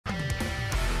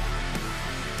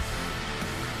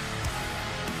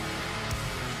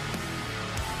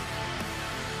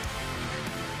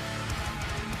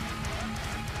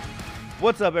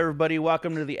What's up, everybody?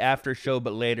 Welcome to the after show,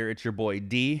 but later. It's your boy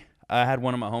D. I had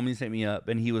one of my homies hit me up,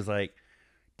 and he was like,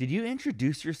 "Did you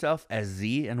introduce yourself as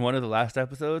Z in one of the last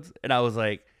episodes?" And I was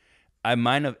like, "I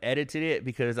might have edited it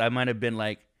because I might have been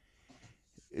like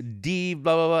D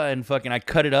blah blah blah, and fucking I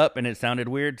cut it up and it sounded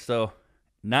weird." So,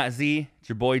 not Z. It's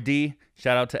your boy D.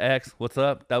 Shout out to X. What's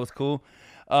up? That was cool.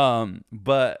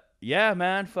 But yeah,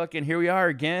 man, fucking here we are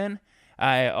again.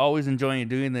 I always enjoy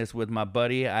doing this with my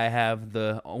buddy. I have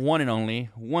the one and only,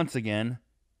 once again,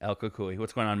 El Kukui.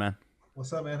 What's going on, man?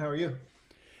 What's up, man? How are you?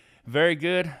 Very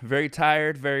good, very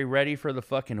tired, very ready for the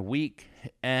fucking week.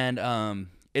 And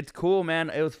it's cool, man.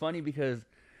 It was funny because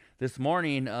this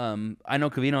morning, I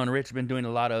know Cavino and Rich have been doing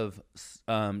a lot of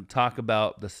talk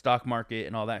about the stock market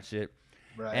and all that shit.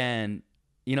 Right. And,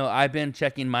 you know, I've been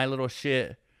checking my little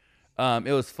shit.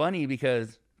 It was funny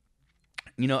because,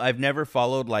 you know, I've never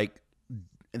followed like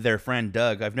their friend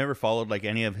Doug. I've never followed like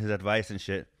any of his advice and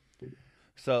shit.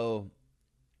 So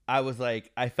I was like,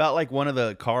 I felt like one of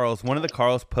the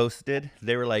Carls posted,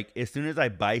 they were like, as soon as I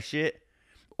buy shit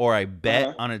or I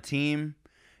bet on a team,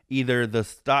 either the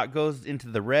stock goes into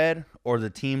the red or the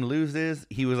team loses.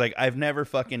 He was like, I've never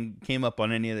fucking came up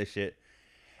on any of this shit.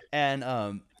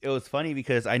 And it was funny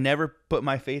because I never put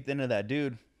my faith into that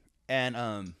dude. And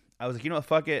I was like, you know what,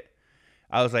 fuck it.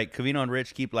 I was like, Cavino and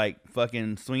Rich keep like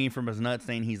fucking swinging from his nuts,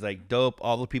 saying he's like dope.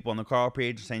 All the people on the Carl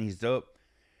page saying he's dope.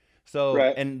 So,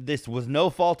 Right. and this was no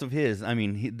fault of his. I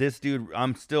mean, this dude,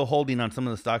 I'm still holding on some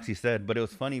of the stocks he said, but it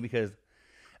was funny because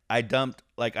I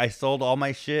sold all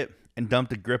my shit and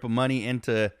dumped a grip of money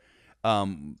into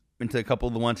a couple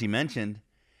of the ones he mentioned.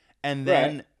 And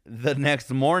then the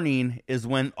next morning is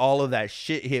when all of that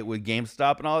shit hit with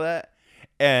GameStop and all that.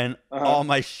 And all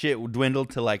my shit dwindled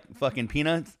to like fucking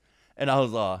peanuts. And I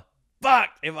was fuck.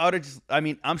 If I would have just, I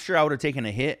mean, I'm sure I would have taken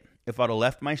a hit if I'd have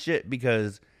left my shit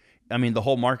because, I mean, the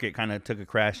whole market kind of took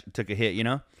a hit, you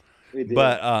know? It did.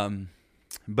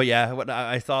 But yeah,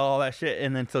 I saw all that shit.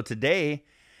 And then so today,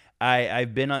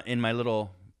 I've been in my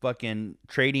little fucking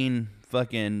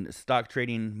stock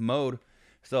trading mode.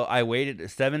 So I waited at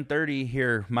 7:30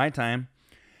 here, my time.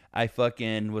 I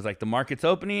fucking was like, the market's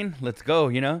opening, let's go,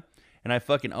 you know? And I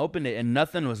fucking opened it and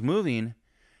nothing was moving.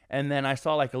 And then I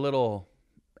saw like a little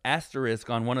asterisk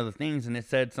on one of the things and it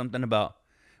said something about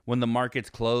when the market's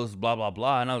closed, blah, blah,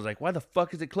 blah. And I was like, why the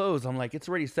fuck is it closed? I'm like, it's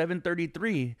already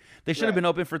 7:33. They should have been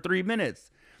open for 3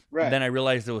 minutes. Right. And then I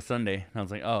realized it was Sunday. And I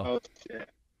was like, oh. Oh, shit.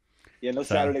 Yeah, no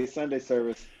Saturday, Sunday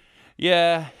service.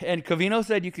 Yeah, and Cavino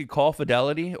said you could call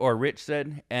Fidelity, or Rich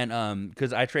said, and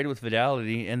because I traded with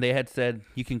Fidelity, and they had said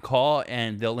you can call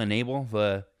and they'll enable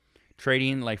the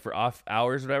trading like for off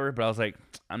hours or whatever. But I was like,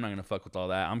 I'm not gonna fuck with all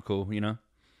that. I'm cool, you know.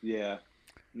 Yeah.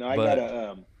 No, But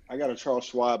I got a Charles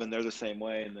Schwab and they're the same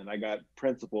way. And then I got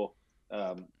Principal,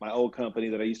 my old company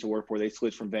that I used to work for, they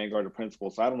switched from Vanguard to Principal.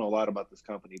 So I don't know a lot about this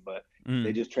company, but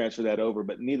they just transferred that over.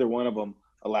 But neither one of them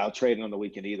allow trading on the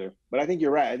weekend either. But I think you're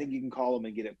right. I think you can call them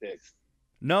and get it fixed.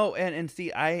 no, and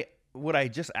see, I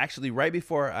just actually right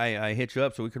before I hit you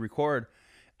up so we could record,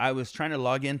 I was trying to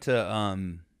log into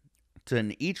to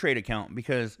an E-Trade account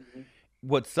because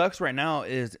what sucks right now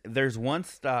is there's one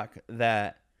stock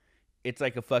that it's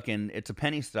like it's a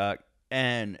penny stock,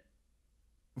 and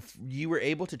you were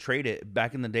able to trade it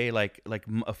back in the day, like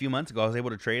a few months ago. I was able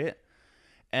to trade it,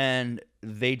 and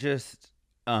they just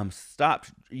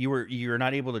stopped. You're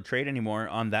not able to trade anymore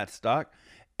on that stock,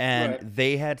 and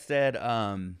they had said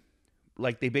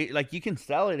like you can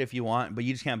sell it if you want, but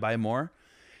you just can't buy more.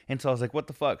 And so I was like, what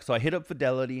the fuck? So I hit up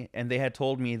Fidelity, and they had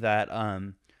told me that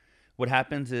what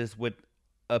happens is with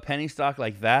a penny stock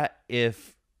like that,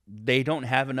 if they don't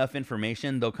have enough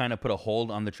information, they'll kind of put a hold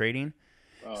on the trading.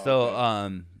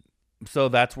 So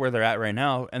that's where they're at right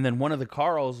now. And then one of the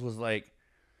Carls was like,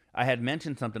 I had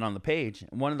mentioned something on the page.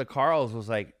 One of the Carls was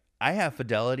like, I have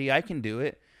Fidelity, I can do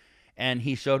it. And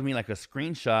he showed me like a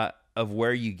screenshot of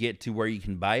where you get to where you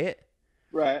can buy it.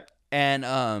 Right. And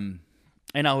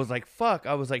I was like, fuck.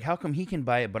 I was like, how come he can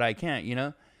buy it but I can't, you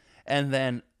know? And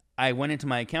then I went into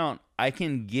my account. I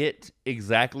can get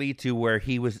exactly to where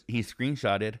he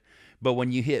screenshotted, but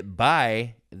when you hit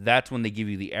buy, that's when they give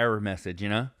you the error message, you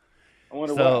know? I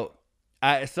wonder why.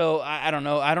 I don't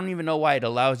know. I don't even know why it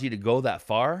allows you to go that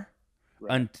far.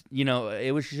 Right. And you know,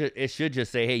 it should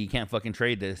just say, hey, you can't fucking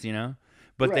trade this, you know?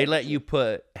 But they let you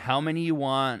put how many you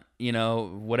want, you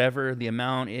know, whatever the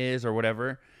amount is or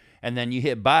whatever, and then you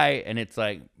hit buy, and it's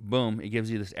like boom, it gives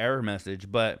you this error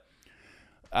message. But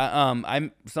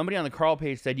somebody on the Carl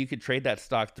page said you could trade that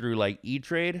stock through like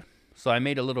E-Trade. So I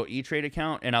made a little E-Trade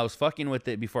account, and I was fucking with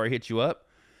it before I hit you up.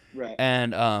 Right.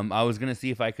 And I was gonna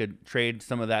see if I could trade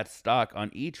some of that stock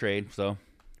on E-Trade. So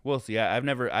We'll see. I've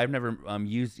never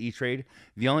used E-Trade.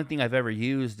 The only thing I've ever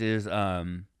used is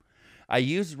I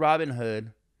used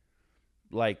Robinhood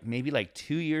like maybe like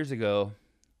 2 years ago,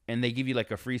 and they give you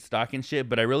like a free stock and shit,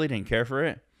 but I really didn't care for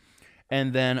it.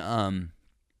 And then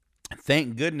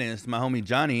thank goodness my homie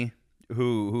Johnny,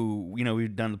 who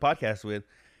we've done the podcast with,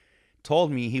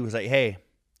 told me, he was like, hey,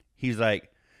 he's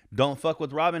like, don't fuck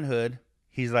with Robinhood.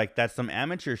 He's like, that's some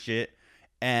amateur shit.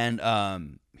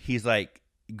 And he's like,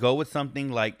 go with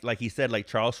something like he said, like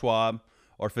Charles Schwab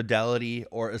or Fidelity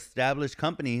or established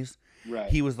companies. Right.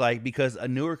 He was like, because a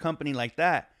newer company like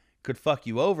that could fuck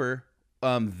you over.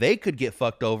 They could get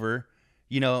fucked over,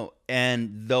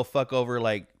 and they'll fuck over,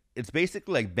 like, it's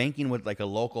basically like banking with like a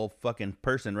local fucking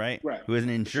person, right? Right. Who isn't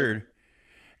For insured. sure.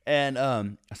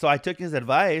 And so I took his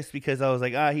advice because I was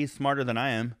like, he's smarter than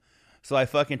I am. So I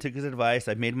fucking took his advice.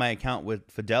 I made my account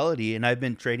with Fidelity, and I've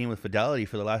been trading with Fidelity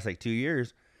for the last like 2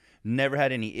 years. Never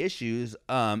had any issues.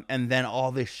 And then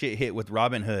all this shit hit with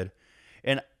Robinhood,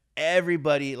 and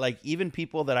everybody, like even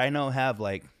people that I know have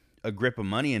like a grip of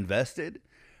money invested,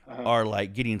 are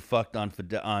like getting fucked on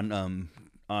Robinhood,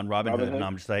 and Robinhood.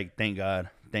 I'm just like, thank God,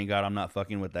 I'm not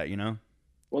fucking with that,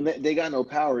 Well, they got no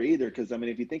power either, because I mean,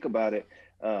 if you think about it,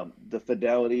 the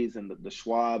Fidelities and the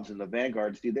Schwabs and the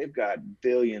Vanguards, dude, they've got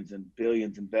billions and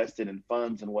billions invested in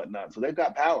funds and whatnot. So they've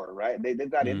got power, right? They've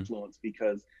got Mm-hmm. influence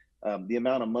because the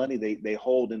amount of money they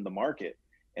hold in the market.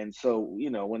 And so,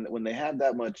 when they have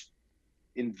that much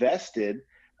invested,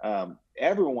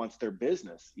 everyone wants their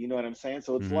business. You know what I'm saying?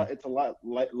 So Mm-hmm. it's a lot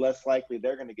less likely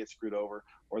they're going to get screwed over,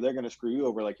 or they're going to screw you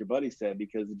over, like your buddy said,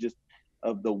 because just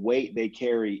of the weight they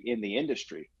carry in the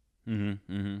industry.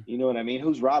 Mm-hmm. Mm-hmm. You know what I mean?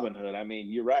 Who's Robin Hood? I mean,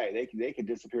 you're right. They could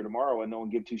disappear tomorrow and no one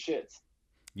give two shits.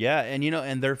 Yeah, and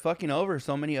and they're fucking over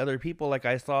so many other people. Like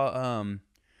I saw,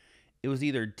 it was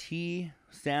either T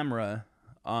Samra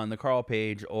on the Carl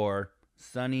page or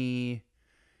Sunny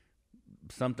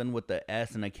something with the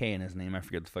S and a K in his name. I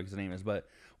forget what the fuck his name is, but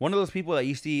one of those people that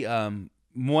you see,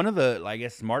 one of the, I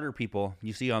guess, smarter people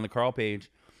you see on the Carl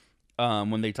page,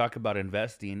 when they talk about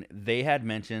investing, they had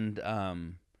mentioned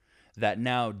that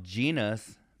now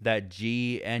Genus, that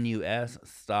GNUS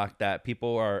stock that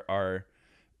people are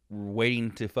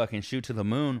waiting to fucking shoot to the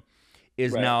moon,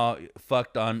 is Right. now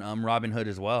fucked on Robinhood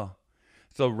as well.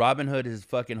 So Robinhood is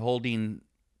fucking holding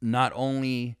not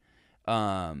only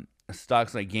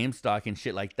stocks like GameStop and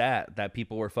shit like that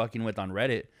people were fucking with on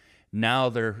Reddit. Now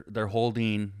they're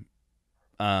holding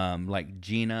like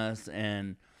Genus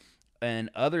and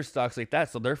other stocks like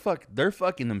that. So they're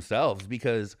fucking themselves,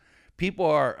 because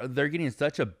they're getting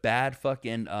such a bad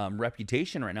fucking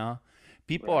reputation right now.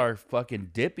 People Right. are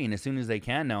fucking dipping as soon as they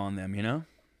can now on them.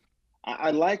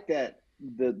 I like that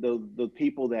the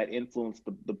people that influence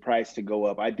the price to go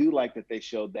up. I do like that they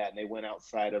showed that and they went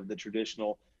outside of the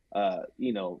traditional,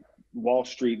 Wall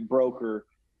Street broker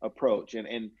approach. And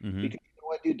Mm-hmm. because you know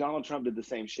what, dude, Donald Trump did the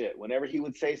same shit. Whenever he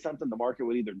would say something, the market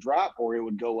would either drop or it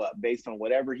would go up based on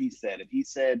whatever he said. If he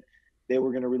said they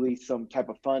were going to release some type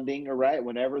of funding, or right,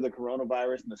 whenever the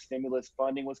coronavirus and the stimulus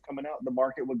funding was coming out, the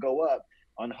market would go up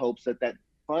on hopes that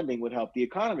funding would help the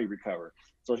economy recover.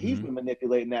 So he's Mm-hmm. been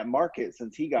manipulating that market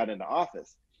since he got into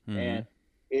office, Mm-hmm. and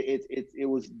it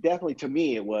was definitely, to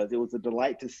me, it was a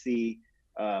delight to see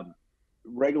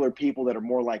regular people that are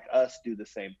more like us do the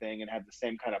same thing and have the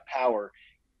same kind of power.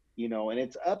 And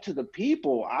it's up to the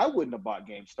people. I wouldn't have bought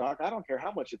GameStop. I don't care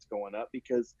how much it's going up,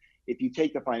 because if you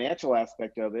take the financial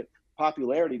aspect of it,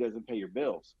 popularity doesn't pay your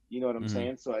bills. You know what I'm Mm-hmm.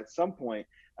 saying? So at some point,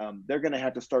 they're going to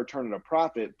have to start turning a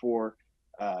profit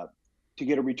uh, to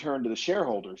get a return to the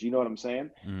shareholders. You know what I'm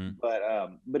saying? Mm-hmm.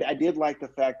 But I did like the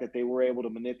fact that they were able to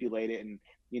manipulate it, and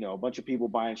a bunch of people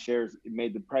buying shares, it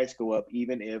made the price go up,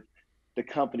 even if the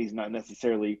company's not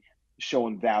necessarily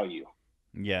showing value.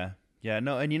 Yeah. Yeah.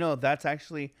 No, and that's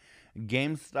actually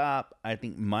GameStop, I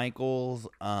think Michael's,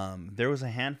 there was a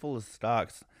handful of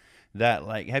stocks that,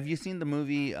 like, have you seen the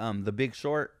movie The Big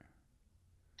Short?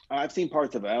 I've seen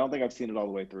parts of it. I don't think I've seen it all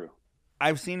the way through.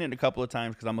 I've seen it a couple of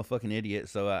times because I'm a fucking idiot,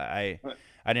 so I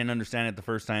didn't understand it the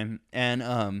first time.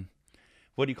 And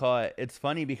what do you call it? It's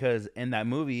funny because in that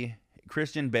movie,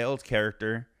 Christian Bale's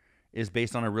character is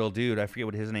based on a real dude. I forget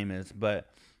what his name is, but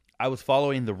I was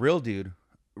following the real dude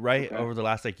right Okay. over the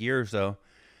last like year or so,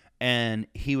 and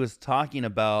he was talking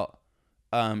about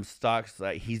stocks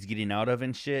that he's getting out of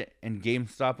and shit, and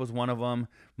GameStop was one of them.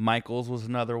 Michael's was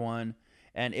another one,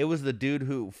 and it was the dude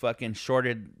who fucking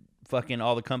shorted fucking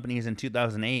all the companies in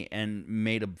 2008 and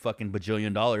made a fucking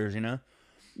bajillion dollars. So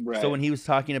Right. when he was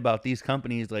talking about these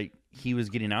companies, like he was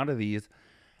getting out of these,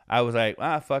 I was like,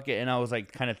 fuck it, and I was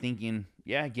like kind of thinking,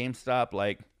 yeah, GameStop,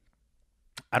 like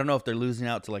I don't know if they're losing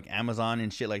out to like Amazon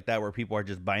and shit like that, where people are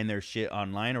just buying their shit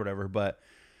online or whatever. But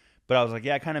I was like,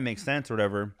 yeah, it kind of makes sense or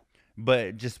whatever.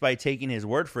 But just by taking his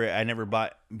word for it, I never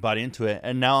bought into it.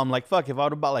 And now I'm like, fuck, if I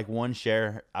would have bought like one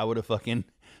share, I would have fucking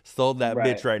sold that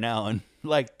Right. bitch right now. And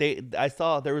like I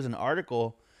saw there was an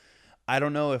article. I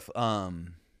don't know if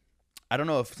I don't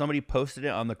know if somebody posted it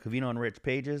on the Covino and Rich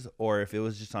pages or if it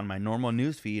was just on my normal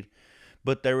news feed.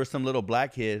 But there was some little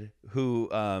black kid who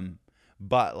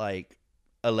bought like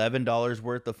 $11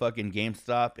 worth of fucking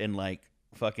GameStop in like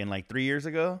fucking like 3 years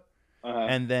ago, Uh-huh.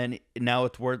 and then now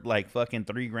it's worth like fucking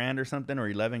 3 grand or something, or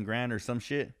 11 grand or some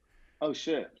shit. Oh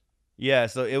shit. Yeah,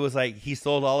 so it was like he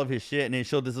sold all of his shit, and it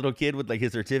showed this little kid with like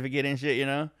his certificate and shit, you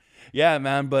know. Yeah,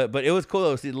 man, but it was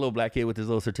cool to see the little black kid with his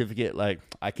little certificate. Like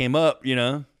I came up, you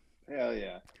know. Hell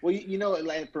yeah. Well, you know,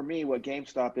 like for me, what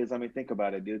GameStop is, I mean, think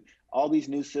about it, dude. All these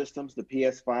new systems, the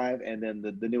PS5 and then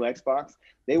the new Xbox,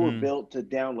 they were Mm, built to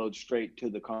download straight to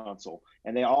the console.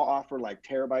 And they all offer like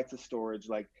terabytes of storage.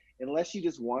 Like, unless you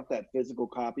just want that physical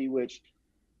copy, which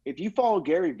if you follow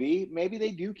Gary Vee, maybe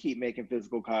they do keep making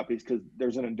physical copies because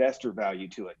there's an investor value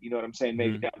to it. You know what I'm saying?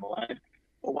 Maybe mm, down the line.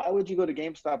 But why would you go to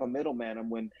GameStop, a middleman,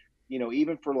 and when, you know,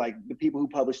 even for like the people who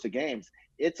publish the games,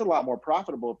 it's a lot more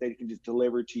profitable if they can just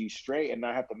deliver it to you straight and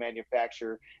not have to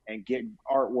manufacture and get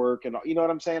artwork and, you know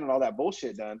what I'm saying, and all that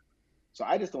bullshit done. So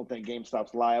I just don't think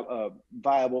GameStop's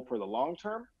viable for the long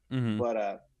term. mm.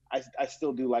 But I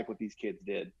still do like what these kids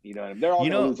did. You know, and they're all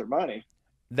You going to know lose their money.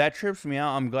 that trips me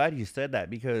out. I'm glad you said that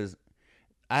because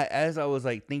as I was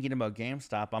like thinking about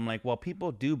GameStop, I'm like, well,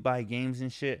 people do buy games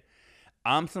and shit.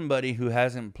 I'm somebody who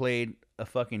hasn't played a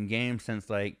fucking game since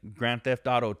like Grand Theft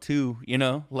Auto 2, you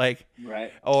know, like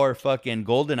Right. or fucking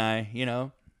GoldenEye, you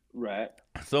know. Right.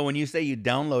 So when you say you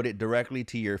download it directly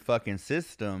to your fucking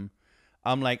system,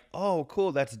 I'm like, "Oh,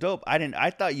 cool, that's dope." I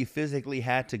thought you physically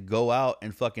had to go out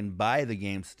and fucking buy the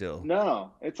game still.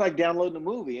 No, it's like downloading a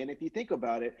movie. And if you think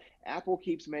about it, Apple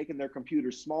keeps making their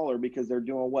computers smaller because they're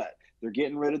doing what? They're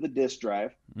getting rid of the disk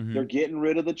drive. They're Mhm. getting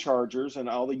rid of the chargers and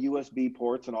all the USB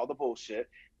ports and all the bullshit.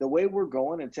 The way we're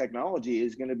going in technology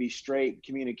is going to be straight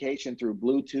communication through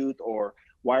Bluetooth or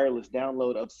wireless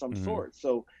download of some Mhm. sort.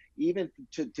 So even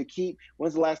to keep,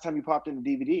 when's the last time you popped in a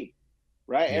DVD?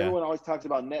 Right? Yeah. Everyone always talks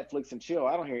about Netflix and chill.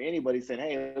 I don't hear anybody saying,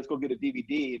 "Hey, let's go get a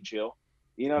DVD and chill."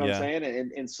 You know what I'm Yeah.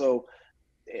 saying? And so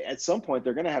at some point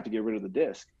they're going to have to get rid of the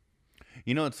disc.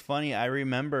 You know, it's funny. I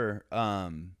remember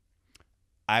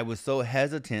I was so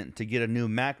hesitant to get a new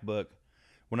MacBook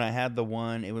when I had the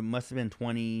one. It must have been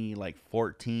 20 like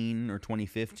 14 or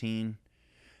 2015,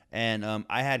 and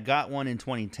I had got one in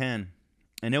 2010,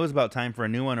 and it was about time for a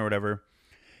new one or whatever.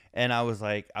 And I was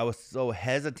like, I was so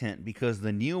hesitant because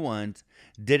the new ones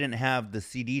didn't have the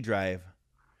CD drive.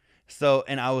 So,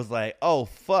 and I was like, oh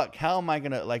fuck, how am I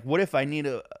gonna like? What if I need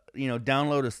to,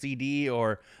 download a CD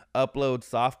or upload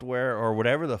software or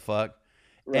whatever the fuck?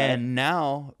 Right. And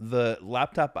now the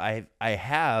laptop I've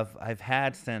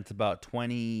had since about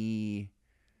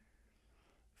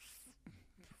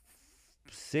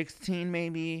 2016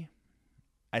 maybe.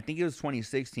 I think it was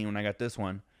 2016 when I got this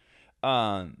one.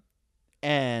 Um,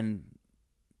 and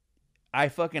I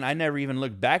never even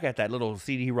looked back at that little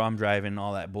CD-ROM drive and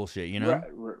all that bullshit, you know?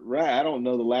 Right. I don't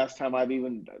know the last time I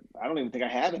don't even think I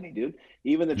have any, dude.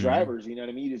 Even the Hmm. drivers, you know what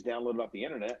I mean? You just download it off the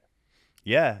internet.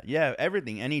 Yeah, yeah,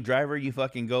 everything. Any driver you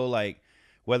fucking go like,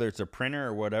 whether it's a printer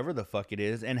or whatever the fuck it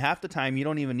is, and half the time you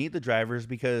don't even need the drivers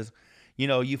because,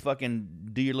 you fucking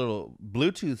do your little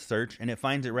Bluetooth search and it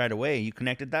finds it right away. You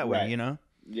connect it that way, Right. you know?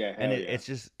 Yeah, And hell yeah.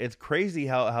 it's crazy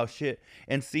how shit.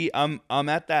 And see, I'm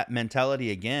at that mentality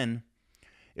again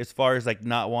as far as like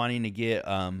not wanting to get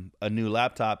a new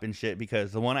laptop and shit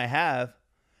because the one I have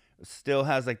still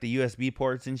has like the USB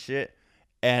ports and shit.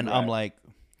 And I'm Right. like,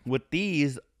 with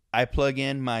these, I plug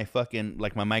in my fucking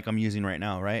like my mic I'm using right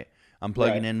now, right? I'm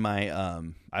plugging Right. in my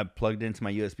I plugged into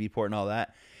my USB port and all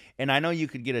that. And I know you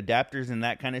could get adapters and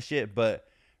that kind of shit, but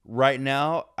right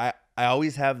now I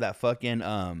always have that fucking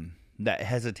that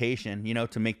hesitation,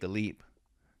 to make the leap.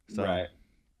 So Right.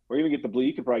 Or even get the blue.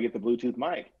 You could probably get the Bluetooth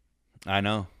mic. I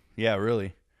know. Yeah,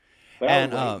 really. But I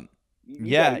And was like,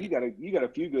 yeah, you got a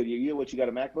few good years. You know what? You got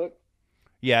a MacBook?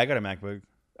 yeah, I got a MacBook.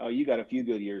 Oh, you got a few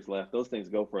good years left. Those things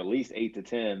go for at least 8 to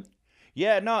 10.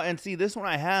 Yeah, no, and see this one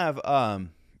I have,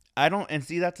 I don't, and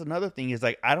see that's another thing is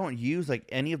like I don't use like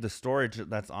any of the storage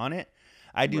that's on it.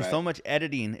 I do Right. so much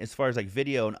editing as far as like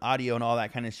video and audio and all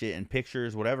that kind of shit and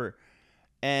pictures, whatever.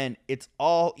 And it's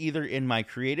all either in my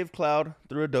Creative Cloud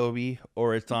through Adobe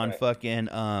or it's on Right. fucking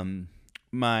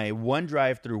my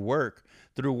OneDrive through work.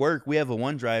 Through work, we have a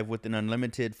OneDrive with an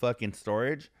unlimited fucking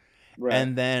storage. Right.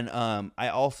 And then I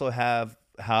also have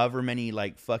however many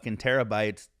like fucking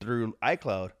terabytes through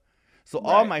iCloud. So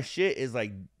all Right. my shit is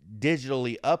like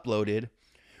digitally uploaded,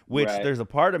 which Right. there's a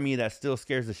part of me that still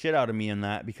scares the shit out of me in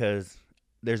that, because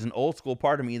there's an old school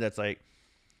part of me that's like,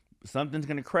 something's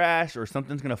gonna crash or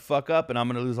something's gonna fuck up and I'm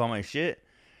gonna lose all my shit.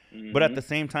 But at Mm-hmm. the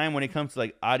same time, when it comes to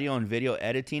like audio and video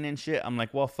editing and shit, I'm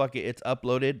like, well, fuck it, it's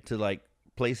uploaded to like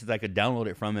places I could download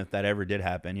it from if that ever did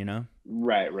happen, you know?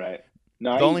 Right. Right.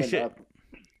 No, The I only even shit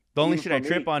the only even shit for I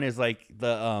trip me. on is like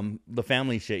the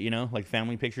family shit, you know, like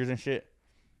family pictures and shit.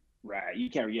 Right. You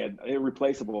can't. Yeah.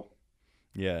 Irreplaceable.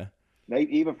 Yeah.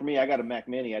 Even for me, I got a Mac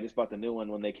Mini. I just bought the new one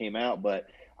when they came out, but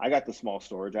I got the small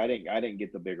storage. I didn't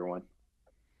get the bigger one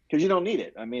because you don't need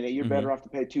it. I mean, you're Mm-hmm. better off to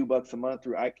pay $2 a month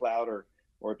through iCloud,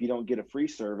 or if you don't get a free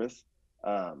service,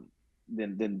 um,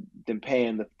 than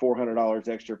paying the $400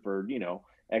 extra for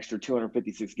extra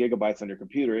 256 gigabytes on your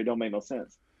computer. It don't make no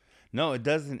sense. No, it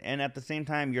doesn't. And at the same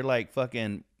time, you're like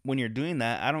fucking when you're doing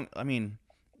that. I mean,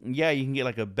 yeah, you can get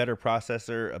like a better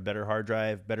processor, a better hard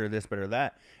drive, better this, better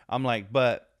that. I'm like,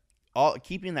 but all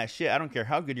keeping that shit. I don't care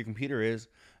how good your computer is.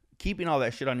 Keeping all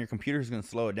that shit on your computer is gonna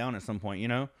slow it down at some point, you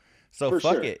know. So For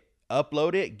fuck sure. it.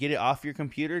 Upload it, get it off your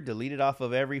computer, delete it off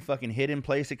of every fucking hidden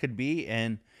place it could be,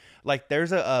 and like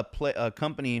there's a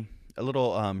company, a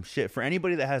little shit for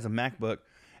anybody that has a MacBook,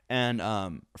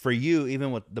 and for you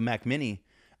even with the Mac Mini,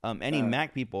 any Uh,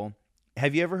 Mac people,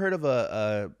 have you ever heard of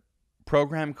a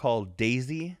program called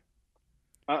Daisy?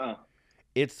 uh-uh.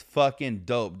 It's fucking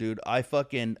dope, dude.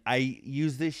 I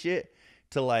use this shit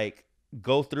to like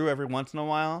go through every once in a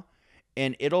while,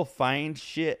 and it'll find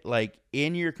shit like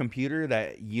in your computer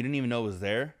that you didn't even know was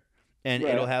there. And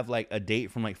it'll Right. have like a date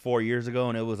from like 4 years ago,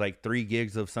 and it was like 3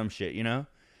 gigs of some shit, you know?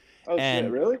 Oh shit,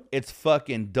 And really? it's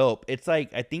fucking dope. It's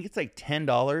like, I think it's like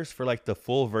 $10 for like the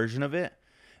full version of it.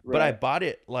 But I Right. bought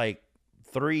it like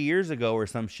 3 years ago or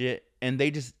some shit, and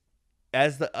they just,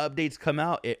 as the updates come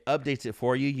out, it updates it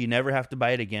for you. You never have to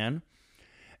buy it again,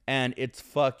 and it's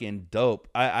fucking dope.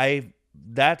 I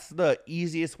That's the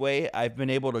easiest way I've been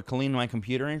able to clean my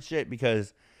computer and shit,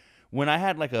 because when I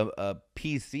had like a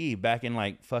PC back in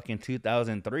like fucking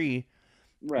 2003,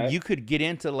 Right. you could get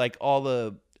into like all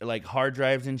the like hard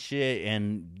drives and shit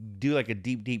and do like a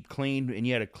deep clean, and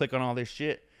you had to click on all this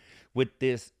shit. With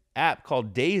this app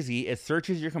called Daisy, it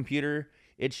searches your computer,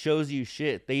 it shows you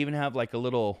shit. They even have like a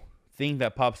little thing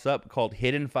that pops up called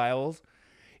hidden files,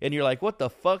 and you're like, what the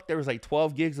fuck, there was like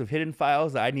 12 gigs of hidden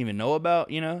files that I didn't even know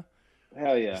about, you know?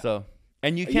 Hell yeah. So,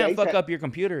 and you Yeah. I can't used fuck to. up your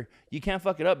computer. You can't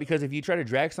fuck it up, because if you try to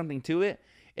drag something to it,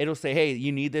 it'll say, hey,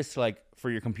 you need this to like for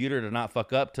your computer to not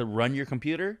fuck up, to run your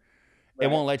computer. It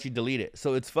Right. won't let you delete it.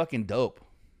 So it's fucking dope.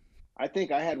 I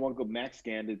think I had one called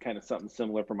MaxScan, did kind of something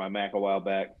similar for my Mac a while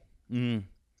back. Mm.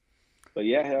 But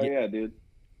yeah, hell Yeah, yeah, dude.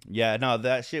 yeah, no,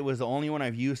 that shit was the only one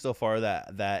I've used so far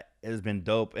that has been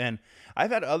dope. And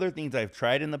I've had other things I've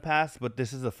tried in the past, but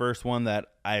this is the first one that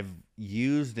I've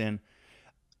used, and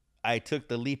I took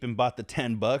the leap and bought the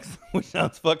 $10, which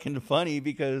sounds fucking funny,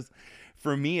 because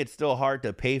for me it's still hard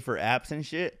to pay for apps and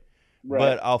shit. Right.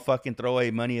 But I'll fucking throw away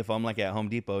money if I'm like at Home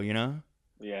Depot, you know?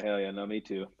 Yeah, hell yeah. No, me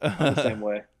too. I'm the same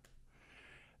way.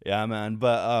 Yeah, man.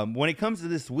 But when it comes to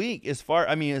this week,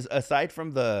 I mean, aside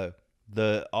from the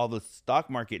all the stock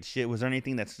market shit, was there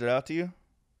anything that stood out to you?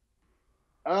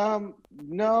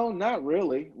 No, not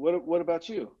really. What about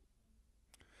you?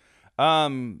 Let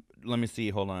me see.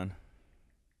 Hold on.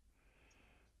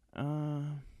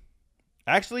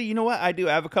 Actually, you know what? I do.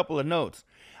 I have a couple of notes.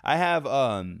 I have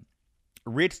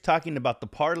Rich talking about the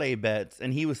parlay bets,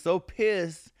 and he was so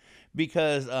pissed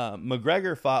because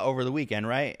McGregor fought over the weekend,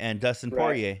 right? And Dustin Right.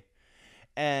 Poirier,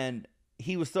 and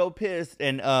he was so pissed.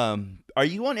 And are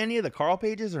you on any of the Carl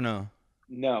pages or no?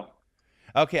 No.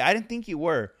 Okay, I didn't think you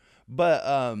were. But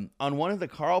on one of the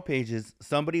Carl pages,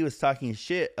 somebody was talking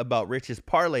shit about Rich's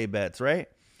parlay bets, right?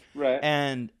 Right.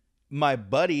 And my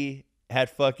buddy had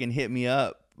fucking hit me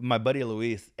up, my buddy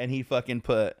Luis, and he said,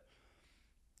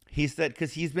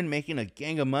 because he's been making a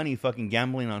gang of money fucking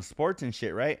gambling on sports and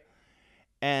shit, right?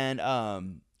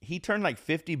 And he turned like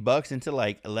 $50 into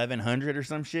like 1,100 or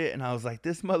some shit. And I was like,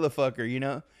 this motherfucker, you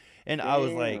know? And I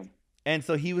was like, Damn. and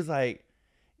so he was like,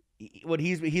 what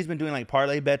he's been doing like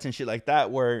parlay bets and shit like that,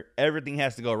 where everything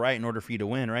has to go right in order for you to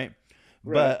win, right?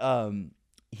 Right. But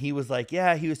he was like,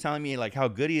 yeah, he was telling me like how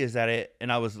good he is at it,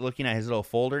 and I was looking at his little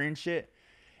folder and shit,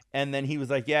 and then he was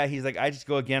like, yeah, he's like, I just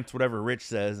go against whatever Rich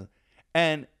says,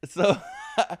 and so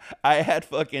I had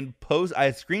I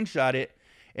screenshot it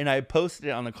and I posted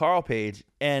it on the Carl page,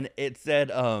 and it said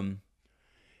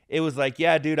it was like,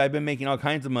 yeah, dude, I've been making all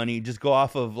kinds of money, just go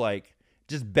off of like,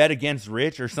 just bet against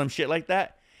Rich or some shit like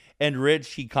that. And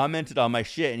Rich, he commented on my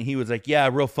shit, and he was like, yeah,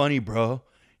 real funny, bro.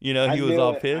 You know, I he was knew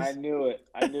all it. I pissed. knew it.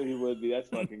 I knew he would be. That's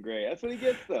fucking great. That's what he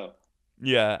gets though.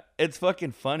 Yeah, it's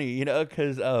fucking funny, you know,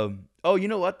 because oh, you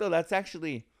know what though? That's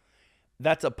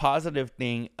a positive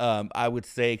thing. I would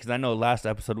say because I know last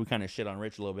episode we kind of shit on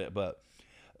Rich a little bit, but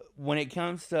when it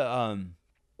comes to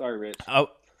Sorry, Rich.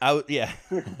 I, yeah,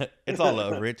 it's all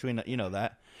love, Rich. You know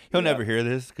that he'll Yeah. never hear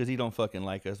this because he don't fucking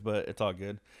like us, but it's all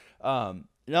good.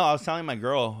 No, I was telling my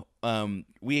girl,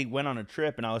 we went on a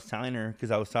trip, and I was telling her because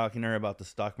I was talking to her about the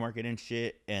stock market and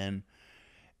shit, and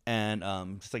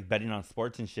just like betting on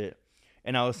sports and shit,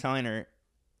 and I was telling her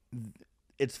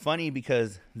it's funny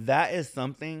because that is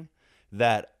something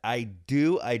that I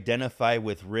do identify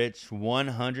with Rich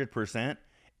 100%,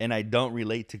 and I don't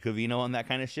relate to Cavino on that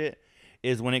kind of shit.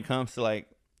 Is when it comes to like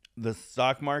the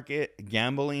stock market,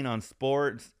 gambling on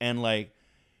sports, and like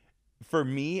for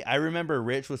me, I remember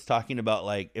Rich was talking about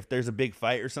like if there's a big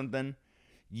fight or something,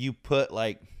 you put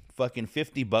like fucking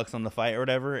 $50 on the fight or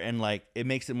whatever, and like it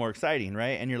makes it more exciting,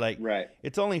 right? And you're like, Right.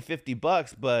 it's only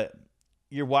 $50, but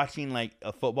you're watching like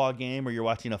a football game or you're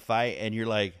watching a fight, and you're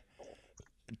like,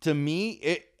 to me,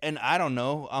 it, and I don't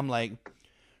know, I'm like,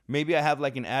 maybe I have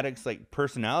like an addict's like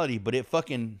personality, but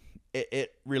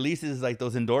it releases like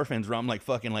those endorphins where I'm like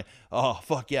fucking like, oh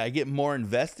fuck yeah, I get more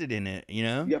invested in it, you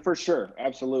know? Yeah, for sure.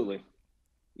 Absolutely.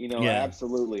 Yeah.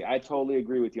 Absolutely. I totally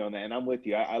agree with you on that, and I'm with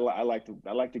you. I like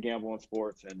to gamble on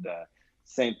sports, and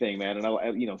same thing, man.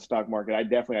 And stock market. I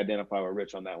definitely identify with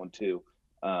Rich on that one too.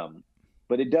 Um,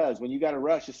 but it does when you got to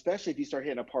rush, especially if you start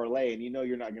hitting a parlay and you know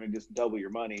you're not going to just double your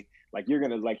money. Like you're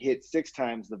going to like hit 6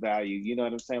 times the value. You know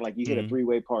what I'm saying? Like you hit a Mm.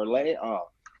 3-way parlay. Oh,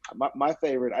 my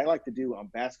favorite I like to do on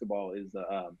basketball is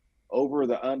the over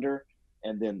the under,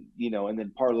 and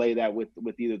then parlay that with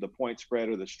either the point spread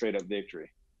or the straight up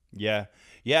victory. Yeah.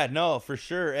 Yeah, no, for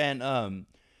sure. And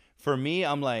for me,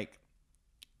 I'm like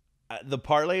the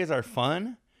parlays are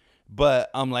fun, but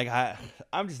I'm like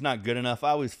I'm just not good enough. I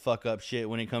always fuck up shit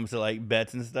when it comes to like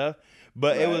bets and stuff.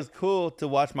 But it Right. was cool to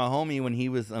watch my homie when he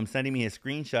was sending me his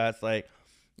screenshots like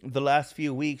the last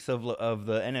few weeks of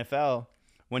the NFL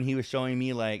when he was showing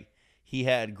me like he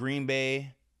had Green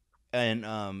Bay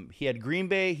and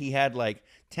he had like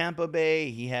Tampa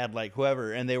Bay, he had like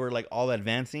whoever, and they were like all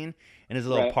advancing in his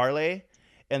little Right. parlay,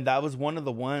 and that was one of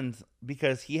the ones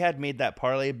because he had made that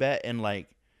parlay bet in like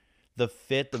the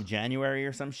 5th of January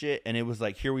or some shit, and it was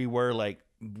like here we were like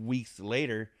weeks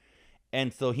later,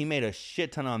 and so he made a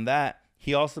shit ton on that.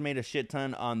 He also made a shit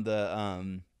ton on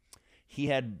the he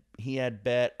had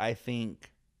bet, I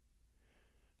think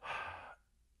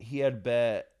he had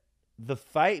bet the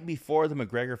fight before the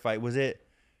McGregor fight. Was it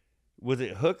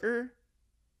Hooker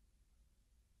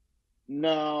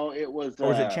No, it was or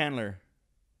was it Chandler?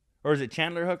 Or is it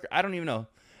Chandler Hooker? I don't even know.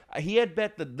 He had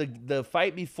bet the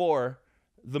fight before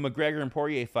the McGregor and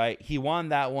Poirier fight. He won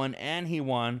that one, and he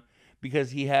won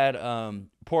because he had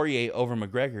Poirier over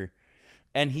McGregor,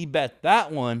 and he bet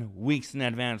that one weeks in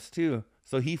advance too.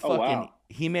 So oh wow.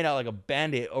 he made out like a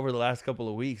bandit over the last couple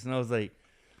of weeks, and I was like,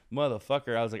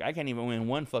 motherfucker, I was like, I can't even win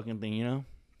one fucking thing, you know?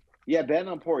 Yeah, betting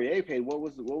on Poirier paid what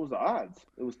was the odds?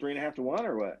 It was 3.5 to 1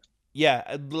 or what?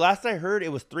 Yeah, last I heard, it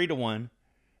was 3-1.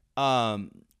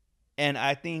 Um, and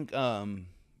I think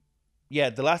yeah,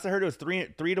 the last I heard it was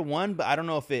 3-1, but I don't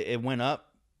know if it went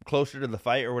up closer to the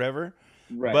fight or whatever.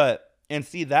 Right. But and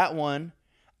see that one,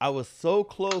 I was so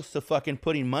close to fucking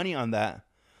putting money on that.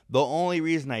 The only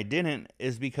reason I didn't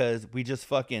is because we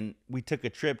took a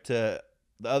trip to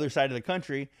the other side of the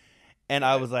country, and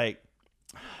Right. I was like,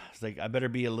 I better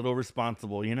be a little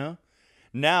responsible, you know.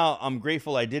 Now I'm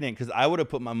grateful I didn't because I would have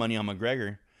put my money on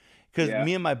McGregor. Because Yeah.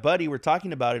 me and my buddy were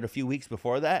talking about it a few weeks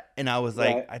before that, and I was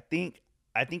like, Right.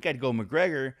 I think I'd go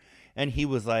McGregor, and he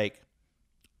was like,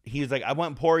 I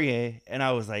want Poirier, and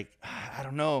I was like, I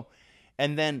don't know.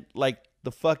 And then like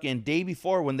the fucking day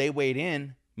before when they weighed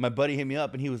in, my buddy hit me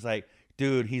up, and he was like,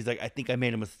 dude, he's like, I think I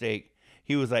made a mistake.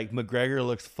 He was like, McGregor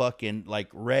looks fucking like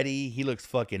ready. He looks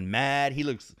fucking mad. He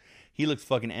looks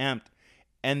fucking amped.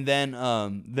 And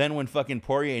then when fucking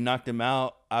Poirier knocked him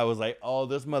out, I was like, oh,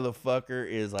 this motherfucker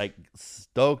is like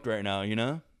stoked right now, you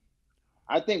know?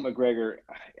 I think McGregor.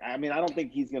 I mean, I don't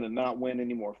think he's going to not win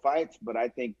any more fights, but I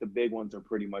think the big ones are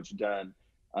pretty much done.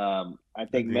 I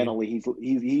think Agreed. mentally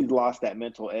he's lost that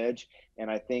mental edge, and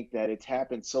I think that it's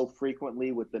happened so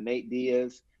frequently with the Nate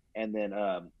Diaz, and then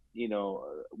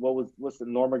what's the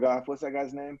Normagov? What's that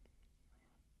guy's name?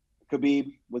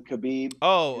 Khabib with Khabib,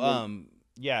 Oh, and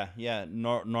then yeah.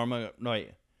 Norma, no,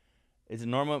 wait. Is it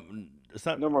Norma?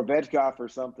 Some, Normavechkov or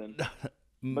something.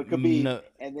 But Khabib, no,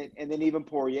 and then even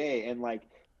Poirier, and like,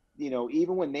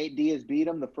 even when Nate Diaz beat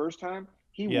him the first time,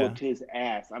 he yeah, whooped his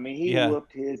ass. I mean, he yeah,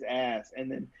 whooped his ass, and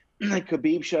then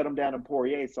Khabib shut him down in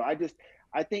Poirier. So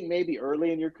I think maybe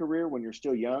early in your career when you're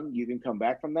still young, you can come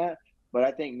back from that. But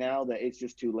I think now that it's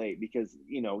just too late because,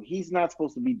 he's not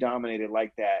supposed to be dominated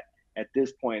like that at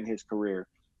this point in his career.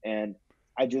 And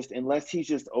unless he's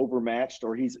just overmatched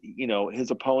or his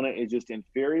opponent is just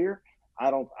inferior, I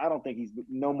don't think he's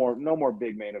no more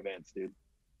big main events, dude.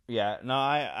 Yeah, no,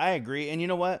 I agree. And you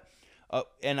know what?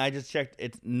 And I just checked.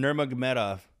 It's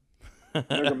Nurmagomedov.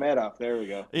 Nurmagomedov, there we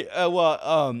go.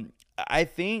 Well, I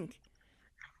think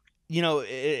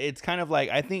it's kind of like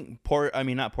I think I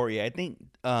mean not Poirier. I think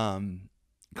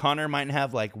Connor might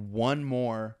have like one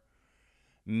more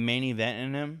main event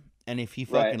in him, and if he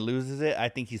fucking Right. loses it, I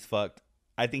think he's fucked.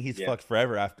 I think he's Yeah. fucked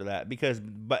forever after that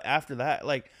but after that,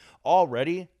 like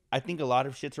already, I think a lot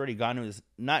of shit's already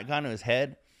not gone to his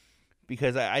head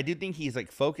because I do think he's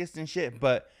like focused and shit,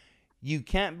 but you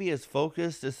can't be as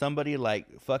focused as somebody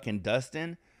like fucking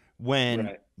Dustin when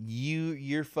Right.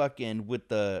 you're fucking with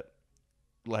the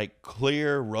like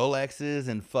clear Rolexes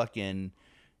and fucking,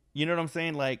 you know what I'm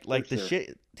saying? For Like the sure.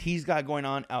 shit he's got going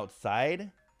on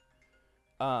outside.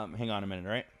 Hang on a minute,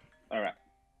 right? All right.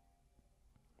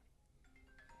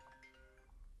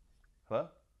 Hello?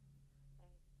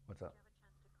 What's up?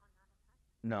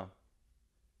 No,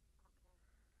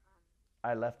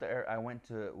 I left the air. I went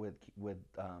to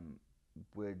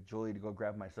with Julie to go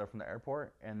grab my stuff from the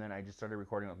airport, and then I just started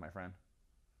recording with my friend.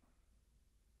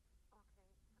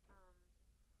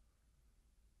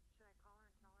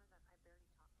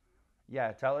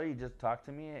 Yeah, tell her you just talked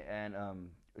to me, and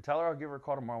tell her I'll give her a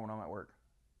call tomorrow when I'm at work.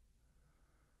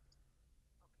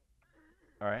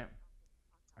 All right.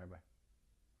 All right. Bye.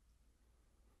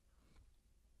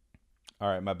 All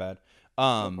right. My bad. No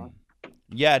Um. problem.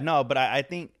 Yeah. No. But I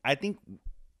think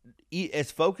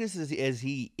as focused as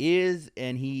he is,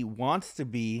 and he wants to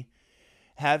be,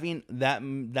 having that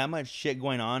much shit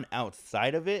going on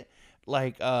outside of it.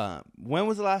 Like, when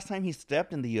was the last time he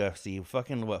stepped in the UFC?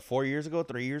 Fucking what? 4 years ago?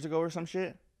 3 years ago, or some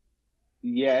shit?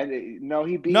 Yeah, no,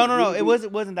 he No, beat no, no. he It beat was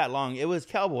it wasn't that long. It was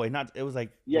Cowboy. Not. It was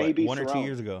like yeah, he what, beat 1 or 2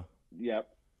 years Cerrone. ago. Yep.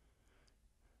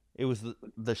 It was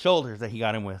the shoulders that he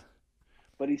got him with.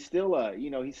 But he's still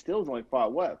he still has only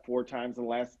fought what, 4 times in the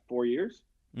last 4 years?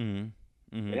 Mm-hmm. It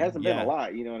Mm-hmm. hasn't been a Yeah.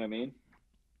 lot, you know what I mean?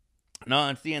 No,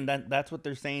 and see, and that's what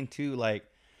they're saying too. Like,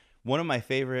 one of my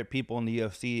favorite people in the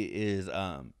UFC is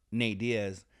Nate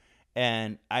Diaz,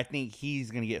 and I think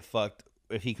he's gonna get fucked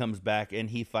if he comes back and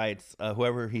he fights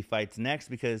whoever he fights next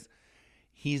because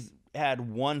he's had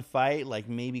one fight like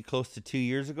maybe close to 2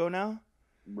 years ago now.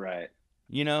 Right.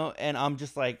 And I'm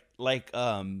just like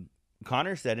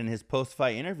Connor said in his post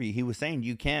fight interview, he was saying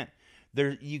you can't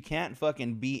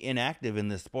fucking be inactive in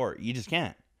this sport. You just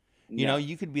can't. No.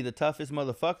 You could be the toughest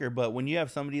motherfucker, but when you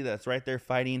have somebody that's right there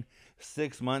fighting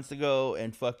 6 months ago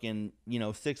and fucking,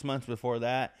 6 months before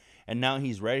that, and now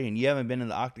he's ready, and you haven't been in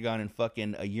the octagon in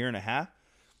fucking a year and a half,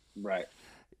 Right.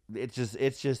 it's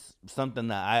just something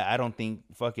that I don't think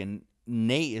fucking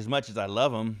Nate, as much as I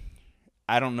love him,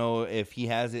 I don't know if he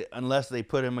has it unless they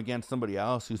put him against somebody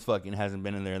else who's fucking hasn't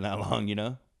been in there that long.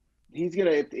 He's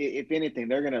gonna, if anything,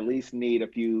 they're gonna at least need a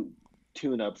few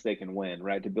tune-ups they can win,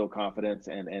 right, to build confidence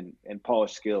and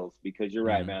polish skills. Because you're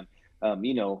right, Mm-hmm.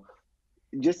 man.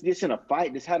 Just in a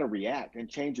fight, just how to react and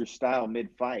change your style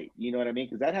mid-fight. You know what I mean?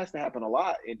 Because that has to happen a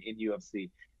lot in UFC.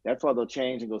 That's why they'll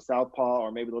change and go southpaw,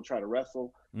 or maybe they'll try to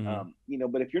wrestle.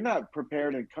 Mm-hmm. But if you're not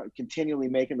prepared and continually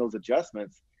making those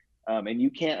adjustments, and you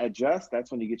can't adjust,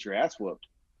 that's when you get your ass whooped,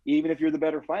 even if you're the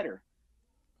better fighter.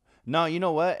 No, you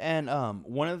know what? And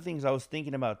one of the things I was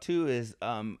thinking about too is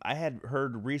I had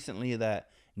heard recently that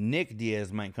Nick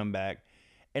Diaz might come back,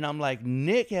 and I'm like,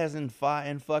 Nick hasn't fought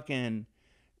in fucking,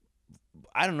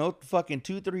 I don't know, fucking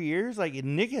 2 3 years. Like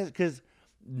because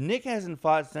Nick hasn't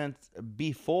fought since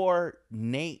before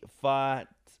Nate fought.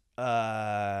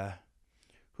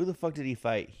 Who the fuck did he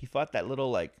fight? He fought that little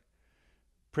like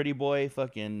pretty boy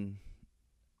fucking.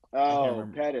 I can't Oh,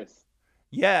 remember. Pettis.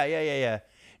 Yeah, yeah, yeah, yeah.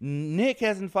 Nick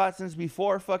hasn't fought since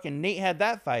before fucking Nate had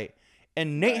that fight.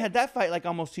 And Nate Right. had that fight like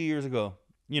almost 2 years ago,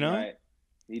 you know? Right.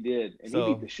 He did, and he beat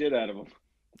So the shit out of him.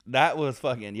 that was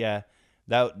fucking, yeah.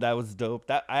 That was dope.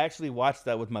 That I actually watched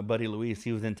that with my buddy Luis.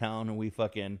 He was in town and we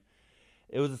fucking,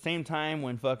 it was the same time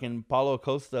when fucking Paulo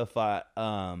Costa fought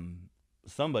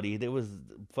somebody. It was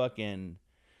fucking,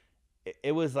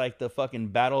 it was like the fucking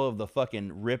battle of the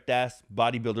fucking ripped ass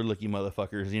bodybuilder looking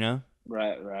motherfuckers.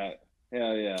 Right. Right.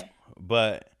 Hell yeah.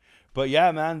 But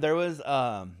yeah, man, there was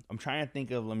I'm trying to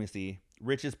think of, let me see.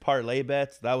 Rich's parlay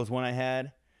bets. That was one I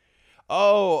had.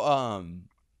 Oh,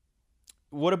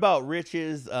 what about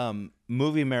Rich's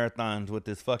movie marathons with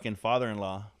his fucking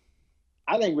father-in-law?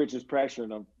 I think Rich is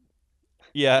pressuring him.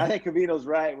 Yeah. I think Cavino's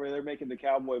right where they're making the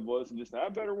cowboy voice and just I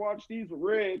better watch these with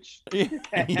Rich.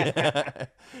 Yeah.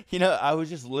 I was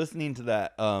just listening to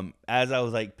that as I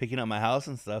was like picking up my house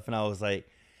and stuff, and I was like,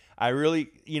 I really,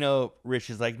 Rich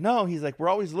is like, no, he's like, we're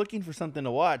always looking for something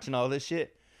to watch and all this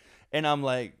shit. And I'm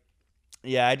like,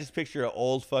 yeah, I just picture an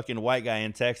old fucking white guy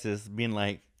in Texas being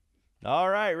like, all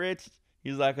right, Rich.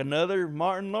 He's like, another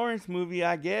Martin Lawrence movie,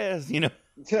 I guess. Yeah,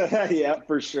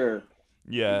 for sure.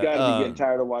 You Yeah. got to be getting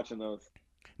tired of watching those.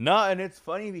 No, and it's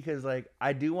funny because like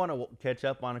I do want to catch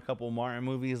up on a couple Martin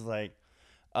movies. Like,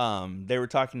 they were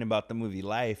talking about the movie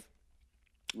Life.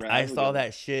 Right, I saw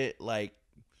that shit like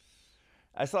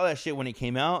I saw that shit when it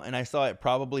came out, and I saw it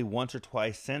probably once or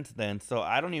twice since then. So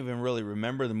I don't even really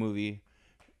remember the movie.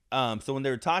 So when they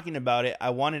were talking about it, I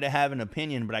wanted to have an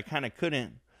opinion, but I kind of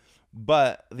couldn't.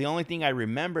 But the only thing I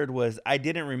remembered was I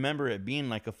didn't remember it being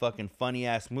like a fucking funny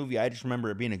ass movie. I just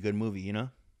remember it being a good movie.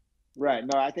 Right.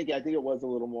 No, I think it was a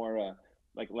little more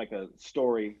like a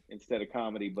story instead of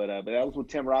comedy, but that was with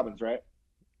Tim Robbins, right?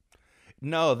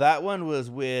 No, that one was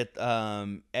with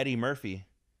Eddie Murphy.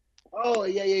 Oh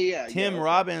yeah. Tim Okay.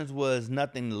 Robbins was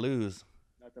Nothing to Lose.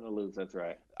 Nothing to lose. That's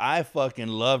right. I fucking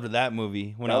loved that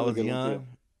movie when That I was a was good one too, young.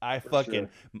 I for fucking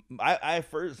sure. I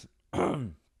first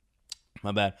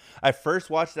my bad. I first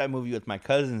watched that movie with my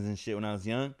cousins and shit when I was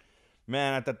young.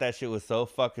 Man, I thought that shit was so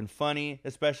fucking funny.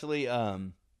 Especially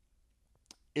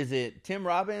is it Tim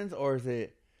Robbins or is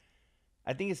it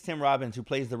I think it's Tim Robbins who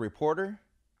plays the reporter?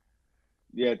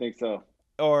 Yeah, I think so.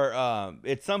 Or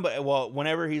it's somebody well,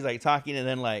 whenever he's like talking and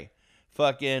then like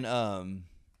fucking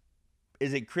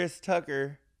is it Chris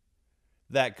Tucker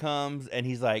that comes and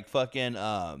he's like fucking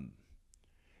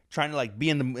trying to like be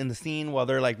in the scene while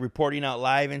they're like reporting out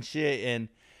live and shit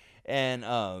and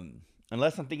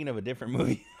unless I'm thinking of a different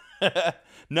movie.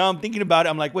 No, I'm thinking about it.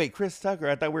 I'm like, wait, Chris Tucker.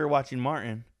 I thought we were watching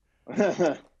Martin.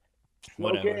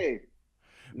 Whatever. Okay.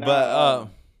 But Now,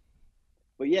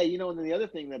 but yeah, and then the other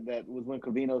thing that was when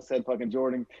Covino said, "Fucking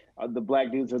Jordan, the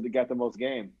black dudes are that got the most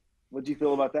game." What do you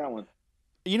feel about that one?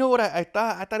 you know what I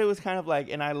thought? I thought it was kind of like,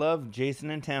 and I love Jason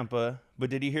in Tampa. But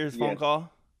did you hear his phone Yes,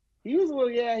 call? he was a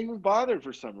little. Yeah, he was bothered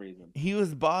for some reason. He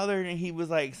was bothered and he was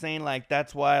like saying like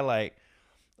that's why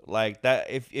like that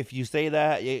if you say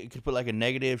that it could put like a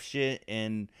negative shit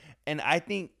and I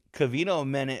think Cavino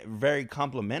meant it very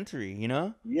complimentary.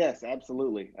 Yes,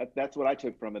 absolutely. That's what I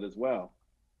took from it as well.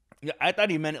 Yeah, I thought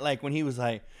he meant it like when he was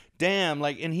like, damn,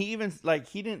 like, and he even like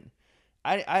he didn't.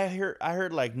 I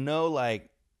heard like no like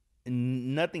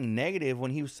nothing negative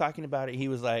when he was talking about it. He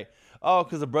was like, oh,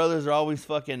 because the brothers are always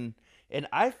fucking, and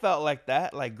I felt like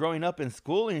that like growing up in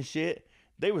school and shit.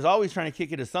 They was always trying to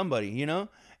kick it to somebody.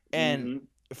 And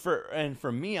Hmm.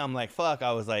 for me, I'm like, fuck.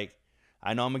 I was like,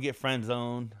 I know I'm gonna get friend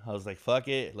zoned. I was like, fuck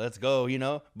it, let's go.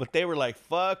 But they were like,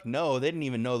 fuck no, they didn't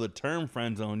even know the term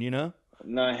friend zone.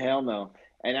 No, hell no.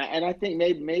 And I think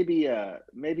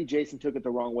maybe Jason took it the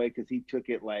wrong way because he took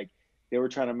it like they were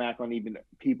trying to mac on even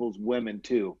people's women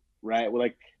too, right? Well,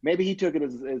 like maybe he took it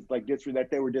as like that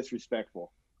they were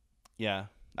disrespectful. Yeah,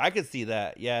 I could see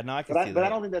that. Yeah, no, I But could I see but I that.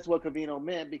 don't think that's what Cavino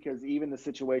meant because even the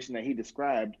situation that he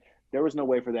described, there was no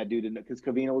way for that dude to because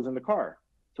Cavino was in the car.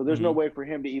 So there's no Hmm. way for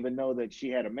him to even know that she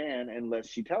had a man unless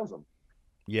she tells him.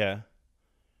 Yeah.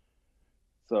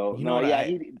 So You know no, what yeah,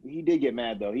 I? he did get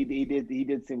mad though. He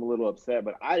did seem a little upset,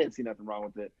 but I didn't see nothing wrong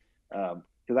with it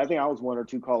because I think I was one or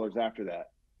two callers after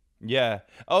that. Yeah.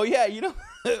 Oh yeah.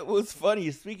 It was funny.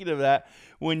 Speaking of that,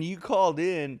 when you called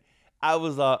in, I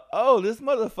was oh, this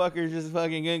motherfucker's just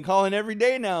fucking getting calling every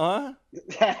day now,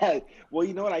 huh? Well,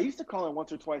 you know what? I used to call in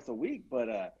once or twice a week, but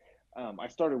I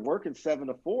started working 7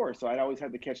 to 4, so I always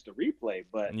had to catch the replay.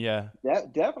 But Yeah.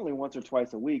 that definitely once or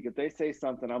twice a week. If they say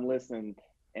something, I'm listening,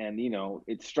 and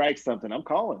it strikes something, I'm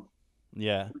calling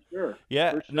Yeah. for sure,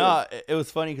 Yeah. for sure. No, it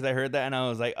was funny because I heard that and I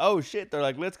was like, oh shit. They're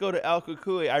like, let's go to Al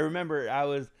Kukui. I remember I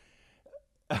was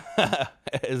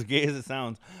as gay as it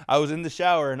sounds. I was in the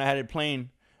shower and I had it playing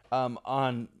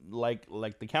on like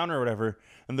the counter or whatever,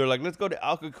 and they're like, let's go to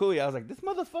Al Kukui. I was like, this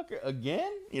motherfucker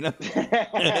again.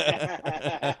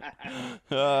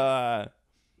 uh,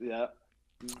 Yeah.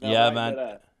 No, yeah, right.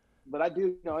 man. But I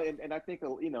do, and I think,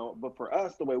 but for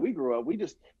us, the way we grew up,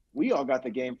 we all got the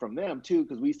game from them too,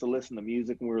 because we used to listen to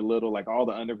music when we were little, like all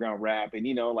the underground rap, and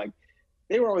like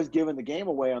they were always giving the game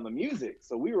away on the music,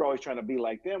 so we were always trying to be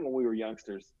like them when we were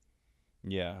youngsters.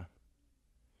 Yeah.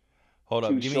 Hold up.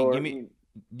 Too Give me give short. me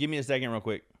give me a second real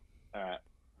quick. All right.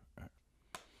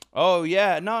 Oh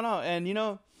yeah, no, and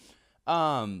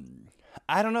um,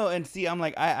 I don't know. And see, I'm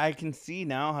like, I can see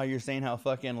now how you're saying how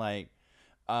fucking like,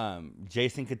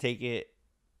 Jason could take it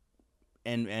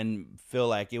and feel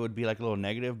like it would be like a little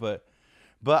negative, but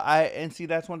But see,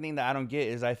 that's one thing that I don't get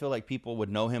is I feel like people would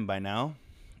know him by now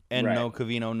and Right. know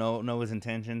Covino, know his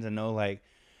intentions, and know like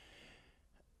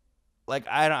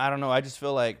I don't know. I just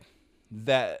feel like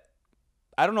that.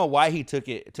 I don't know why he took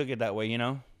it that way. You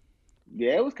know?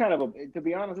 Yeah, it was kind of a, to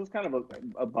be honest, it was kind of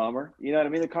a bummer. You know what I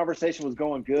mean? The conversation was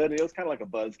going good. It was kind of like a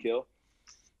buzzkill,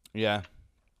 Yeah.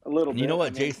 a little You know bit. I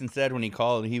what mean, Jason said when he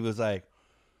called? He was like,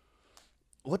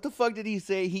 "What the fuck did he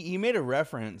say?" He made a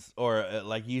reference or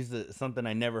like used something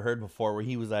I never heard before, where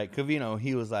he was like, Covino.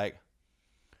 He was like,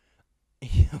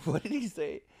 "What did he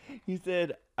say?" He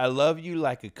said, "I love you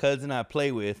like a cousin I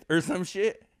play with," or some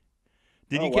shit.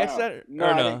 Did oh you catch wow, that no, or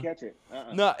I didn't no? catch it.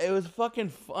 No, it was fucking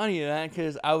funny, man.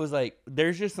 Because I was like,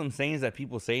 "There's just some sayings that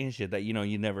people say and shit that you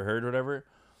never heard, or whatever."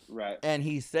 Right, And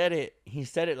he said it. He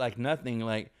said it like nothing,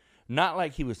 like not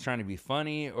like he was trying to be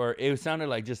funny, or it sounded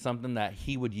like just something that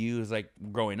he would use like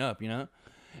growing up, And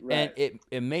right,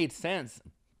 it made sense,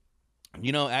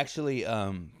 Actually,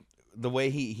 the way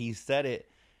he said it,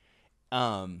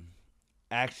 um,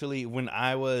 actually, when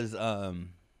I was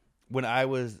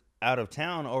out of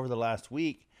town over the last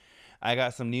week, I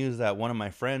got some news that one of my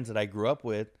friends that I grew up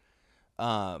with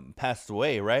passed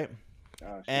away, right?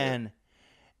 oh shit,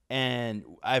 And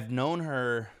I've known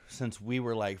her since we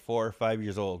were like 4 or 5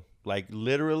 years old. Like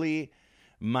literally,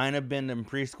 might have been in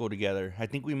preschool together. I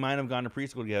think we might have gone to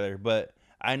preschool together, but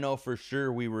I know for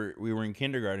sure we were in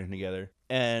kindergarten together.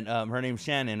 And her name's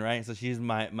Shannon, right? So she's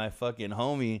my fucking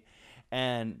homie,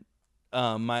 and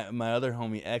my other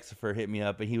homie Exifer hit me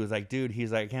up, and he was like, dude,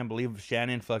 he's like, I can't believe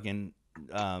Shannon fucking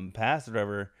passed or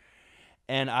whatever.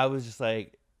 And I was just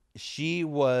like, she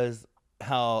was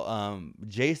how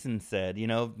Jason said,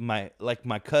 my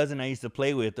cousin I used to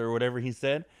play with or whatever he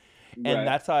said. And right.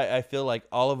 that's how I feel like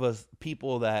all of us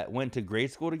people that went to grade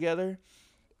school together,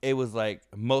 it was like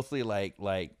mostly like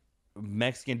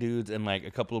Mexican dudes and like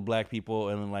a couple of black people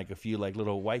and then like a few like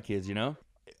little white kids.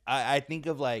 I think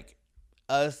of like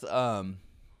us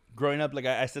growing up, like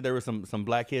I said, there was some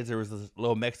black kids, there was this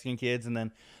little Mexican kids, and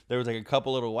then there was like a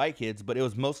couple little white kids, but it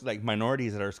was mostly like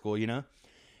minorities at our school. Right.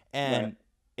 And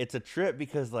it's a trip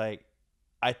because like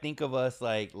I think of us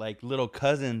like little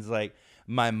cousins. Like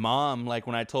my mom, like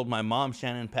when I told my mom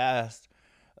Shannon passed,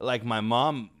 like my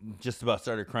mom just about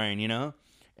started crying.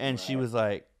 And she Right. was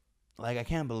like I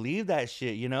can't believe that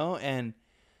shit. And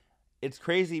it's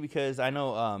crazy because I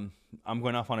know I'm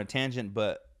going off on a tangent,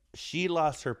 but she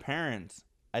lost her parents,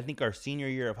 I think our senior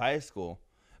year of high school,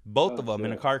 both Oh of them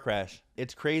in a shit. car crash.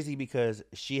 It's crazy because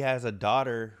she has a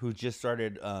daughter who just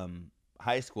started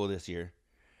high school this year.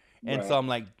 And so Right. I'm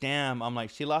like, damn, I'm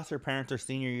like, she lost her parents her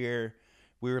senior year.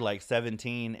 We were like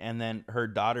 17, and then her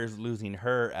daughter's losing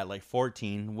her at like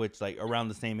 14, which like around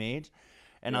the same age.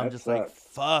 And Yeah, I'm that just like, sucks.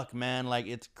 fuck, man, like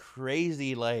it's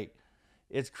crazy. Like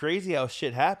it's crazy how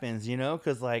shit happens.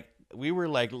 Because like we were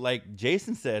like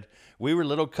Jason said, we were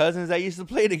little cousins that used to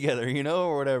play together,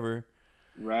 or whatever.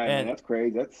 Right, man. And That's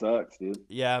crazy. That sucks, dude.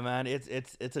 yeah, man,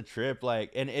 it's a trip.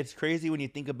 Like, and it's crazy when you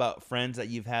think about friends that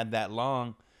you've had that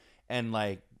long, and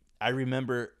like I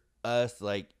remember us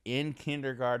like in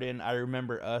kindergarten. I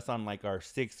remember us on like our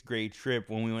sixth grade trip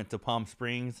when we went to Palm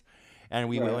Springs, and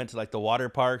we Right. went to like the water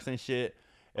parks and shit.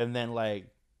 And then like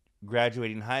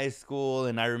graduating high school,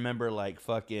 and I remember like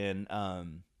fucking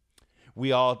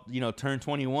we all turned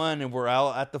 21 and we're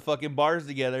out at the fucking bars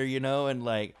together, and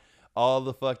like all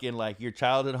the fucking like your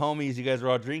childhood homies, you guys were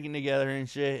all drinking together and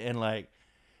shit, and like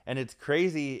and it's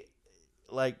crazy,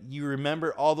 like you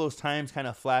remember all those times kind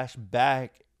of flash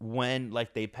back when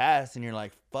like they passed, and you're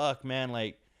like, fuck, man,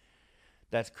 like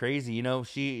that's crazy.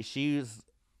 She's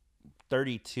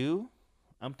 32,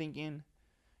 I'm thinking.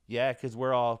 Yeah, because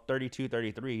we're all 32,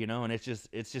 33, and it's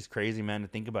just crazy, man, to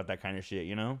think about that kind of shit.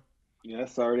 Yeah,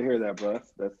 sorry to hear that, bro.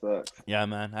 That sucks. Yeah,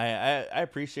 man. I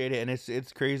appreciate it, and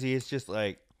it's crazy. It's just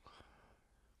like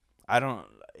I don't.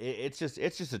 It's just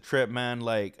a trip, man.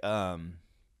 Like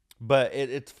but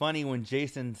it's funny when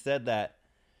Jason said that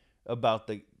about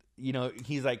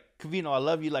he's like, Cavino, I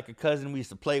love you like a cousin we used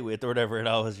to play with or whatever, and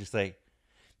I was just like,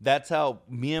 that's how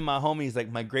me and my homies,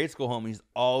 like my grade school homies,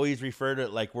 always refer to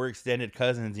it like we're extended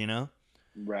cousins.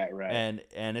 Right, right.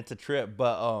 And it's a trip,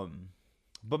 but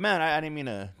man, I didn't mean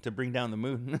to bring down the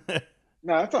mood.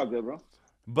 No, that's all good, bro.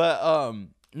 But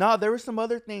no, there were some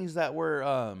other things that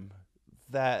were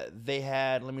that they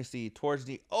had. Let me see. Towards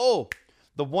the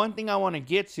one thing I want to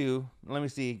get to. Let me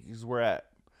see, because we're at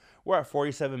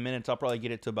 47 minutes. I'll probably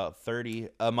get it to about 30.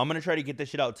 I'm gonna try to get this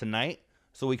shit out tonight,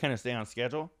 so we kind of stay on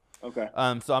schedule. Okay.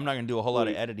 So I'm not gonna do a whole lot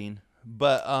of Sweet. editing,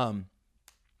 but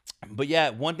yeah,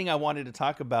 one thing I wanted to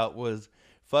talk about was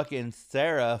fucking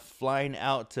Sarah flying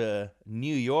out to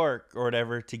New York or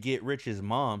whatever to get Rich's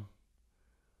mom.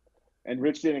 And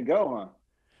Rich didn't go, huh?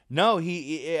 No,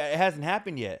 it hasn't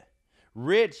happened yet.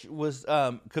 Rich was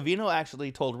Cavino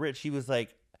actually told Rich, he was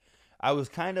like, I was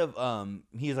kind of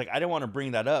he's like, I didn't want to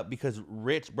bring that up because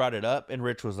Rich brought it up, and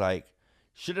Rich was like,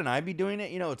 shouldn't I be doing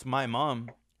it? You know, it's my mom.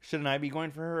 Shouldn't I be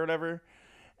going for her or whatever?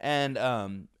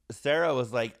 And Sarah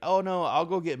was like, oh no, I'll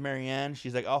go get Marianne.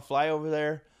 She's like, I'll fly over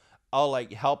there. I'll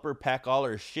like help her pack all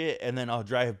her shit, and then I'll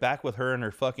drive back with her and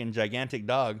her fucking gigantic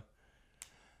dog.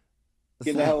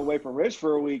 Getting the So hell away from Rich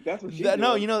for a week. That's what she's no,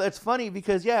 doing. you know, that's funny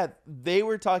because yeah, they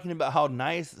were talking about how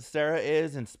nice Sarah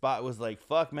is, and Spot was like,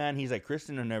 "Fuck, man." He's like,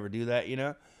 "Kristen would never do that," you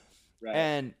know. Right.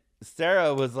 And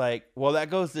Sarah was like, "Well, that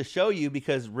goes to show you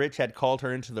because Rich had called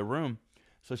her into the room,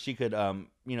 so she could,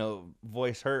 you know,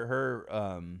 voice her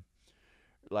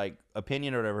like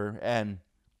opinion or whatever." And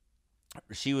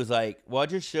she was like, "Well,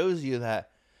 it just shows you that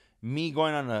me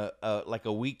going on a like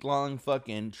a week long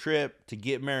fucking trip to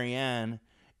get Marianne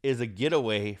is a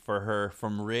getaway for her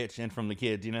from Rich and from the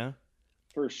kids, you know."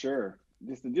 For sure.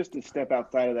 Just to step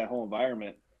outside of that whole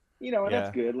environment, and that's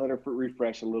Yeah. good. Let her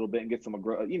refresh a little bit and get some,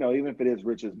 even if it is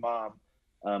Rich's mom,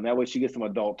 that way she gets some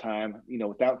adult time,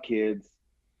 without kids.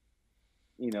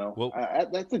 Well,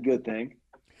 That's a good thing.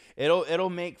 it'll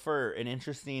make for an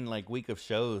interesting like week of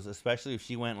shows, especially if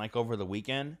she went like over the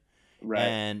weekend,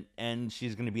 Right. and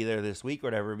she's gonna be there this week or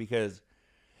whatever because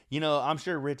I'm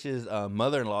sure Rich's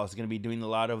mother-in-law is gonna be doing a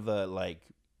lot of the like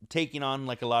taking on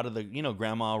like a lot of the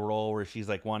grandma role where she's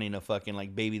like wanting to fucking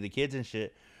like baby the kids and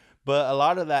shit, but a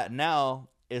lot of that now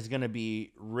is gonna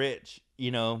be Rich,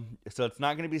 so it's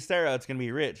not gonna be Sarah, it's gonna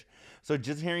be Rich. So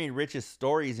just hearing Rich's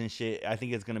stories and shit, I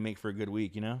think it's gonna make for a good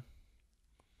week.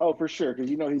 Oh, for sure, because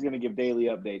he's going to give daily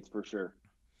updates for sure.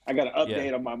 I got an Yeah.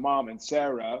 update on my mom and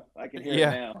Sarah. I can hear it Yeah.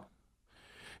 now.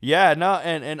 Yeah, no,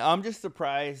 and I'm just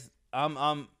surprised.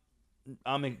 I'm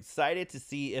excited to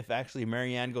see if actually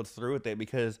Marianne goes through with it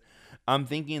because I'm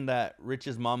thinking that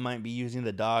Rich's mom might be using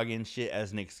the dog and shit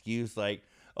as an excuse, like,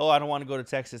 oh, I don't want to go to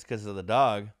Texas because of the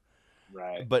dog.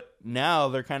 Right. But now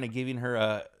they're kind of giving her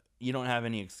a, you don't have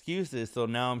any excuses. So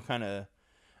now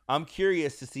I'm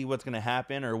curious to see what's gonna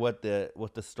happen or what the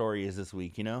story is this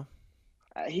week. I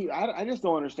just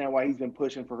don't understand why he's been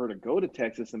pushing for her to go to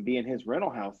Texas and be in his rental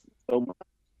house so much.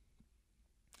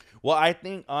 Well, I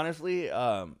think honestly,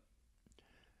 I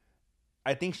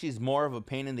think she's more of a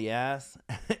pain in the ass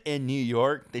in New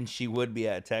York than she would be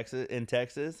at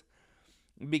Texas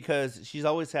because she's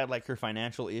always had like her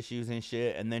financial issues and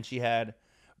shit, and then she had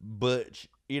Butch,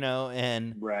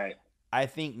 and Right. I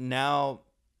think now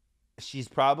she's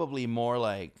probably more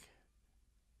like,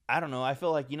 I don't know. I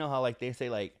feel like how like they say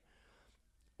like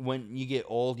when you get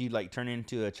old you like turn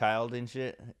into a child and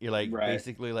shit. You're like Right.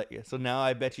 basically like, so now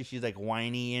I bet you she's like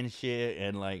whiny and shit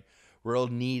and like real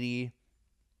needy.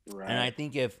 And I Right.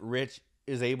 think if Rich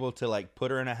is able to like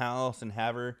put her in a house and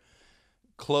have her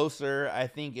closer, I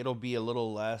think it'll be a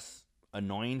little less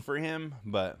annoying for him.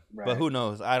 But Right. who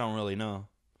knows? I don't really know.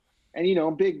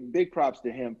 And big props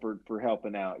to him for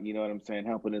helping out. You know what I'm saying?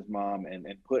 Helping his mom and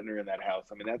putting her in that house.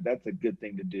 I mean, that's a good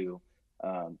thing to do,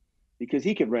 um, because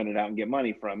he could rent it out and get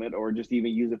money from it, or just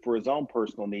even use it for his own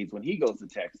personal needs when he goes to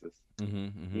Texas. Hmm.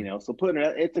 So putting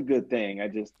it, it's a good thing. I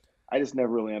just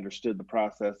never really understood the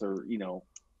process, or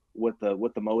what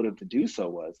the motive to do so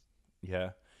was.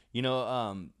 Yeah. You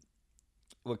know,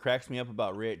 what cracks me up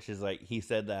about Rich is like he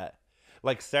said that,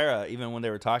 like Sarah, even when they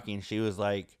were talking, she was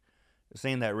like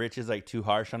saying that Rich is like too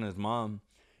harsh on his mom,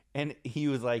 and he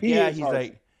was like, He yeah, is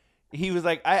harsh. he was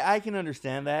like, I can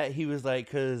understand that. He was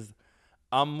like, cause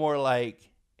I'm more like,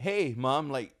 hey, mom,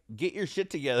 like get your shit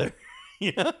together.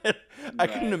 you know, I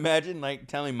couldn't Right. imagine like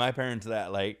telling my parents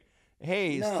that, like,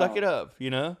 hey, suck it No, up.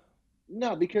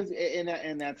 no, because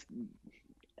and that's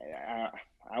I,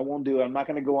 I won't do it. I'm not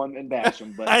going to go on and bash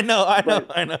them, but I know, I know,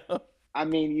 but I know. I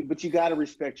mean, but you got to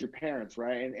respect your parents,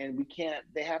 right? And we can't.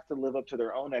 They have to live up to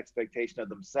their own expectation of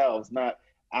themselves, not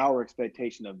our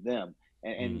expectation of them.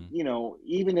 And Mm.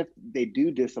 even if they do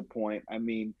disappoint, I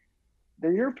mean,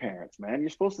 they're your parents, man. You're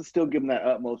supposed to still give them that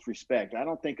utmost respect. I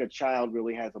don't think a child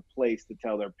really has a place to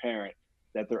tell their parent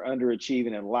that they're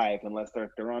underachieving in life unless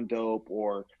they're on dope,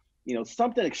 or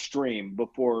something extreme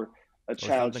before a Or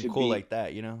child something should cool be. like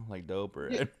that, like dope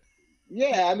Yeah, or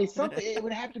yeah, I mean, something. It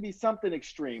would have to be something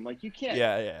extreme. Like, you can't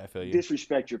yeah, yeah, I feel you.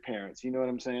 disrespect your parents. You know what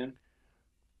I'm saying?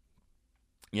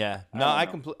 Yeah, I no,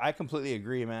 don't know. I completely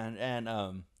agree, man.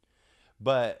 And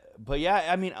but yeah,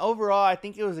 I mean, overall, I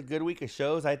think it was a good week of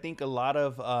shows. I think a lot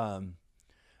of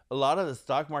the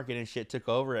stock market and shit took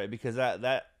over it because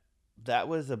that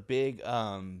was a big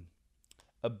thing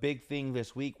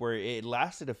this week where it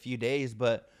lasted a few days.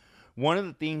 But one of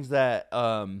the things that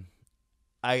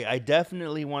I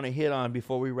definitely want to hit on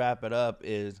before we wrap it up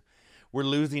is we're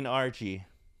losing Archie.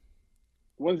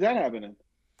 When's that happening?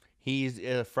 He's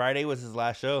Friday was his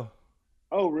last show.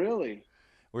 Oh, really?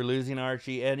 We're losing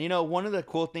Archie, and you know one of the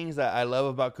cool things that I love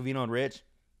about Covino and Rich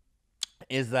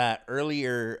is that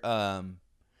earlier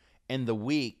in the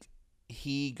week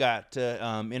he got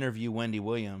to interview Wendy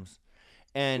Williams,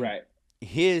 and Right.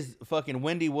 his fucking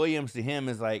Wendy Williams to him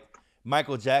is like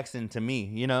Michael Jackson to me,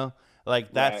 you know?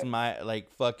 Like that's Right. my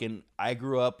like fucking I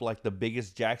grew up like the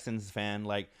biggest Jacksons fan.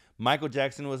 Like Michael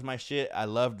Jackson was my shit. I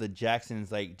loved the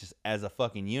Jacksons like just as a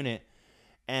fucking unit.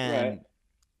 Right. And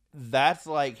that's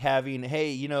like having,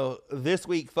 hey, you know, this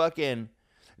week fucking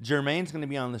Jermaine's gonna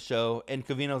be on the show and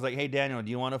Cavino's like, hey Daniel, do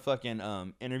you wanna fucking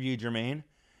interview Jermaine?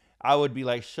 I would be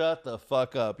like, shut the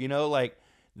fuck up. You know, like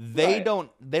Right.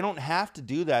 they don't have to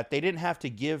do that. They didn't have to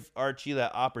give Archie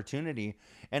that opportunity.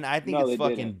 And I think No, it's they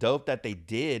fucking didn't. dope that they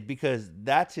did because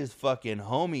that's his fucking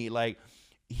homie. Like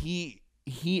he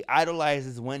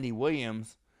idolizes Wendy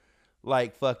Williams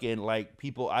like fucking like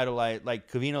people idolize like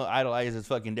Cavino idolizes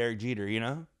fucking Derek Jeter, you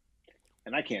know?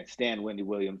 And I can't stand Wendy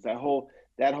Williams. That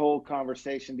whole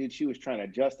conversation, dude. She was trying to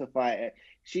justify it.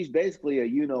 She's basically a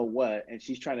you know what, and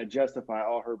she's trying to justify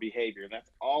all her behavior. And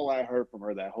that's all I heard from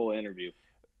her that whole interview.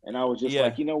 And I was just Yeah.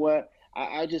 like, you know what?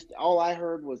 I just all I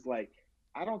heard was like,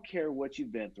 I don't care what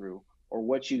you've been through or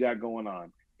what you got going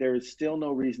on. There is still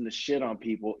no reason to shit on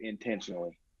people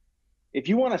intentionally. If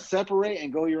you want to separate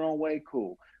and go your own way,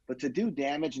 cool. But to do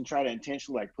damage and try to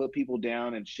intentionally like put people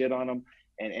down and shit on them,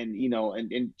 and you know,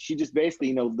 and she just basically,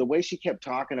 you know, the way she kept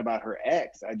talking about her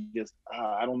ex, I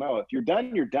don't know. If you're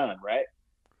done, you're done, right?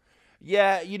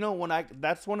 Yeah, you know when I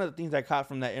that's one of the things I caught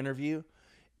from that interview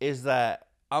is that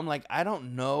I'm like I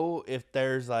don't know if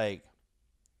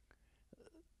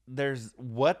there's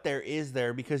what there is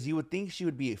there because you would think she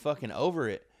would be fucking over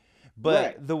it.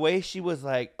 Right, But the way she was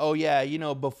like, "Oh yeah, you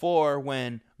know, before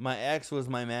when my ex was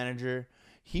my manager,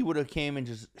 he would have came and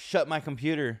just shut my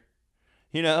computer,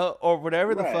 you know, or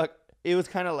whatever the right. fuck." It was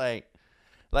kind of like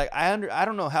I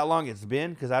don't know how long it's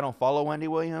been cuz I don't follow Wendy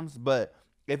Williams, but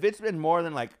if it's been more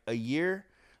than like a year,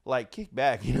 like kick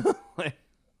back, you know? Like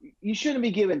You shouldn't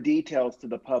be giving details to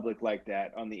the public like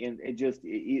that on the end.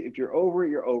 If you're over it,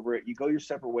 you're over it. You go your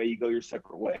separate way. You go your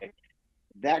separate way.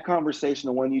 That conversation,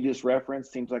 the one you just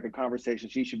referenced, seems like a conversation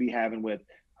she should be having with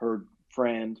her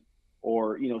friend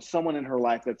or someone in her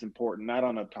life that's important, not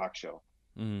on a talk show.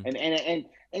 mhm. And and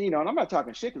I'm not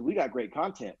talking shit because we got great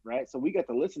content, right? So we got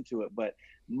to listen to it. But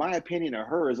my opinion of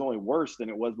her is only worse than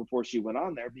it was before she went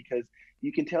on there because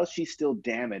you can tell she's still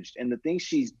damaged, and the things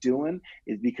she's doing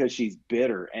is because she's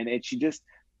bitter, and she just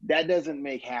that doesn't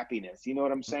make happiness. You know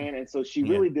what I'm saying? And so she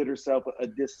Yeah. really did herself a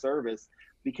disservice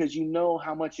because you know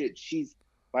how much she's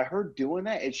by her doing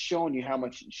that, it's showing you how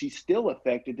much she's still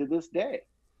affected to this day,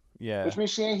 Yeah. which means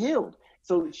she ain't healed.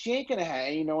 So she ain't gonna have,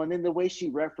 and then the way she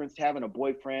referenced having a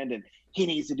boyfriend and he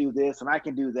needs to do this and I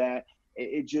can do that,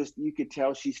 it just you could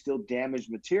tell she's still damaged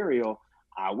material.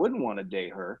 I wouldn't want to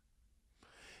date her.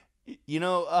 You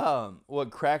know,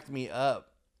 what cracked me up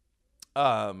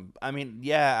I mean,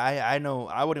 yeah, I know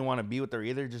I wouldn't want to be with her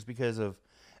either just because of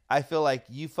I feel like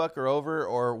you fuck her over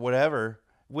or whatever,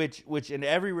 which in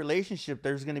every relationship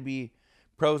there's going to be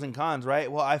pros and cons,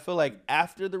 right? Well, I feel like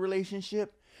after the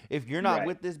relationship, if you're not Right,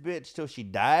 with this bitch till she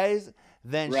dies,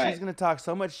 then she's right. going to talk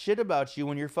so much shit about you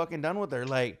when you're fucking done with her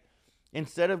like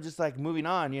instead of just like moving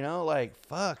on, you know? Like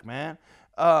fuck, man.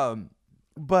 Um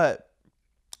but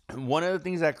one of the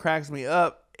things that cracks me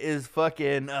up is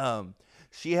fucking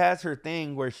she has her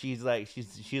thing where she's like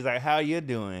how you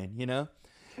doing, you know?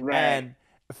 Right. And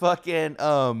fucking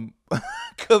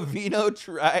Cavino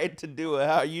tried to do a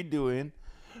how you doing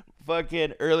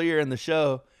fucking earlier in the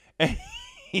show and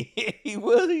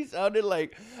he sounded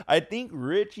like I think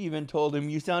Rich even told him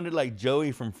you sounded like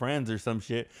Joey from Friends or some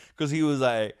shit cuz he was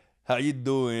like how you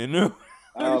doing or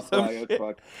Oh some fuck, shit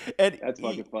and that's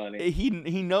fucking funny.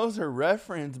 he knows her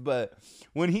reference but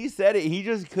when he said it he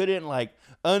just couldn't like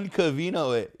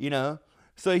uncavino it, you know?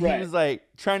 So he Right. was like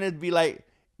trying to be like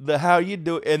the how you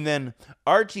do and then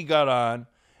Archie got on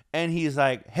and he's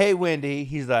like, "Hey Wendy,"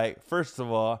 he's like, "First of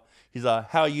all," he's like,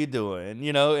 "How you doing?"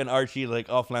 You know, and Archie like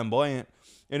all flamboyant,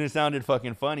 and it sounded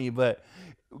fucking funny. But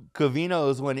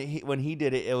Cavino's when he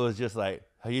did it, it was just like,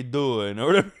 "How you doing?" or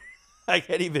whatever. I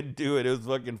can't even do it. It was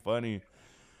fucking funny.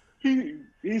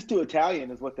 He's too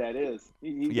Italian, is what that is.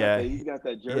 He got Yeah, that. He's got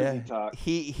that yeah. Jersey talk.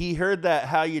 He heard that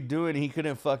 "How you doing?" He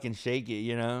couldn't fucking shake it,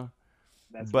 you know.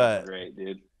 That's fucking But great,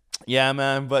 dude. yeah,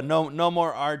 man. But no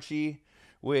more Archie,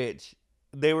 which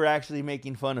they were actually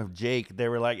making fun of Jake. They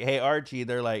were like, "Hey Archie,"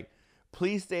 they're like,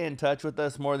 "Please stay in touch with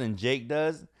us more than Jake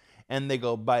does." And they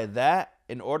go, by that,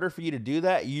 in order for you to do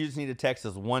that, you just need to text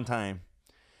us one time.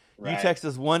 Right. You text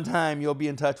us one time, you'll be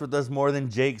in touch with us more than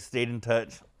Jake stayed in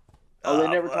touch. Oh, they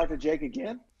never talked to Jake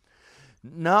again?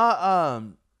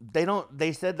 No, they don't.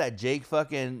 They said that Jake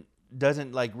fucking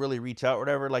doesn't like really reach out or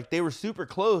whatever. Like they were super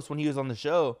close when he was on the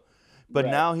show, but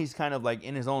now he's kind of like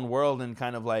in his own world and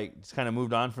kind of like just kind of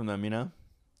moved on from them, you know?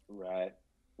 Right.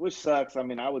 Which sucks. I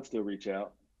mean, I would still reach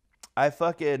out. I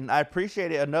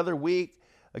appreciate it. Another week.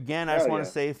 Again, I just want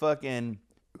to say fucking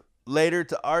later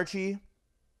to Archie.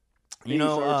 Peace,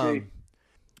 Archie.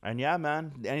 And yeah,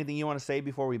 man. Anything you want to say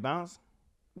before we bounce?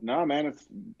 No, man. It's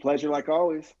a pleasure like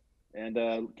always. And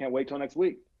can't wait till next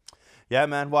week. Yeah,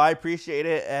 man. Well, I appreciate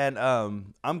it. And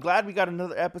I'm glad we got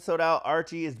another episode out.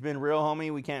 Archie, it's been real,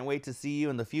 homie. We can't wait to see you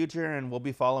in the future, and we'll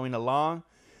be following along.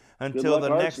 Until the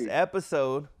next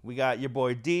episode, we got your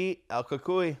boy D, El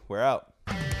Cucuy. We're out.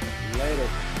 Later.